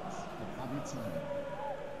 minutes of added time.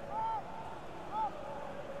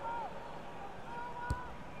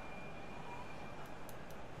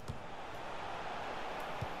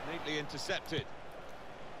 Neatly intercepted.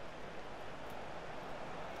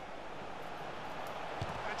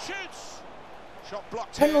 And shoots. Shot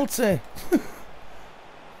blocked here. Penalty!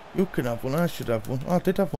 You can have one, I should have one. Oh, I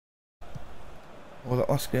did have one. Oh, that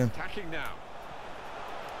last game. Attacking now.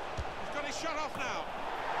 He's got his shot off now.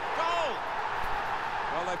 Goal!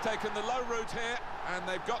 Well, they've taken the low route here, and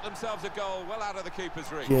they've got themselves a goal well out of the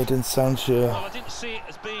keeper's reach. Jadon Sancho. Well, I didn't see it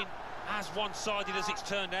as being as one-sided as it's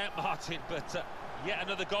turned out, Martin, but yet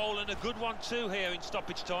another goal, and a good one too here in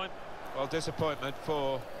stoppage time. Well, disappointment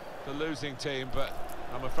for the losing team, but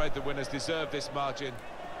I'm afraid the winners deserve this margin,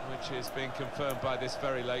 which is being confirmed by this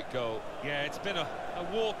very late goal. Yeah, it's been a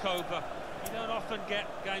walkover. You don't often get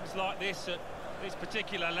games like this at this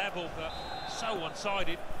particular level, but so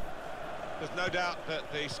one-sided. There's no doubt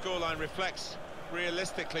that the scoreline reflects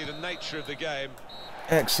realistically the nature of the game.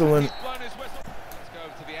 Excellent. He's blown his whistle. Let's go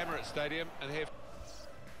to the Emirates Stadium and hear.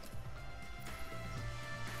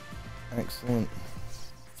 Excellent.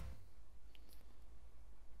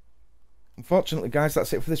 Unfortunately, guys,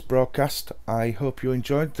 that's it for this broadcast. I hope you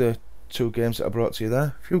enjoyed the 2 games that I brought to you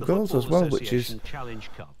there. A few goals as well, which is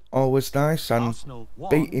always nice. And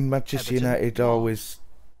beating Manchester United always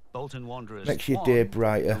Bolton Wanderers makes your day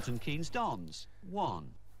brighter. Milton Keynes Dons 1.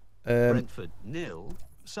 Brentford 0.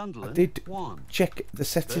 Sunderland I did 1. check the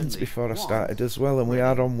settings Burnley, before I 1. started as well, and we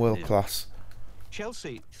are on world 0. class.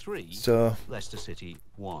 Chelsea 3. So Leicester City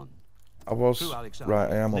 1. I was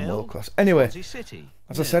right. I am on world class. Anyway,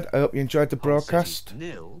 as I said, I hope you enjoyed the broadcast.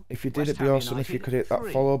 If you did, it'd be awesome if you could hit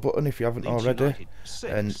that follow button if you haven't already.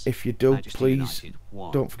 And if you do, please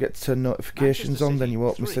don't forget to turn notifications on. Then you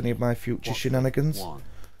won't miss any of my future shenanigans.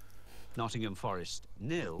 Nottingham Forest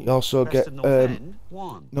 0. You also get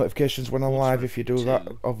one. notifications when I'm live if you do that,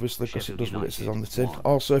 obviously, because it does what it says on the tin.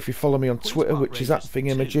 Also, if you follow me on Twitter, which is at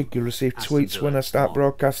FINGEYMAJIG, you'll receive tweets when I start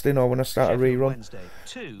broadcasting or when I start a rerun.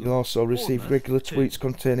 You'll also receive regular tweets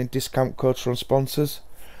containing discount codes from sponsors.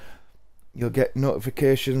 You'll get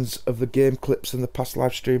notifications of the game clips and the past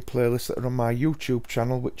live stream playlists that are on my YouTube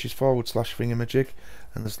channel, which is /FINGEYMAJIG,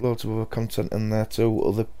 and there's loads of other content in there too,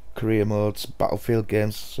 other career modes, battlefield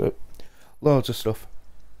games, so loads of stuff.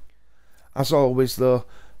 As always though,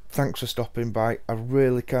 thanks for stopping by. I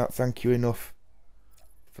really can't thank you enough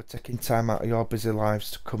for taking time out of your busy lives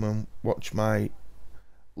to come and watch my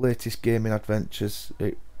latest gaming adventures.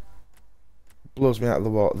 It blows me out of the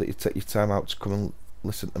water that you take your time out to come and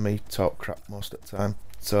listen to me talk crap most of the time.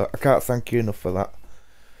 So I can't thank you enough for that.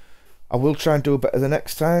 I will try and do better the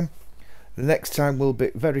next time. The next time will be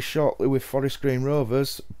very shortly with Forest Green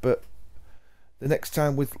Rovers, but the next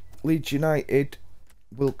time with Leeds United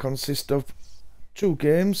will consist of 2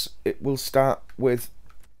 games. It will start with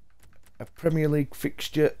a Premier League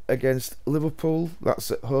fixture against Liverpool,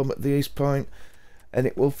 that's at home at the East Point, and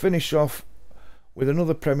it will finish off with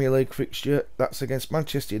another Premier League fixture, that's against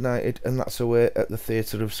Manchester United, and that's away at the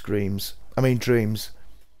Theatre of Dreams.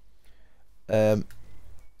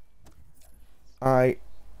 I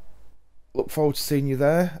look forward to seeing you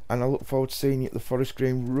there, and I look forward to seeing you at the Forest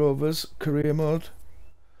Green Rovers career mode.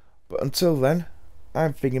 But until then,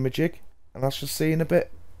 I'm FINGEYMAJIG, and I shall see you in a bit.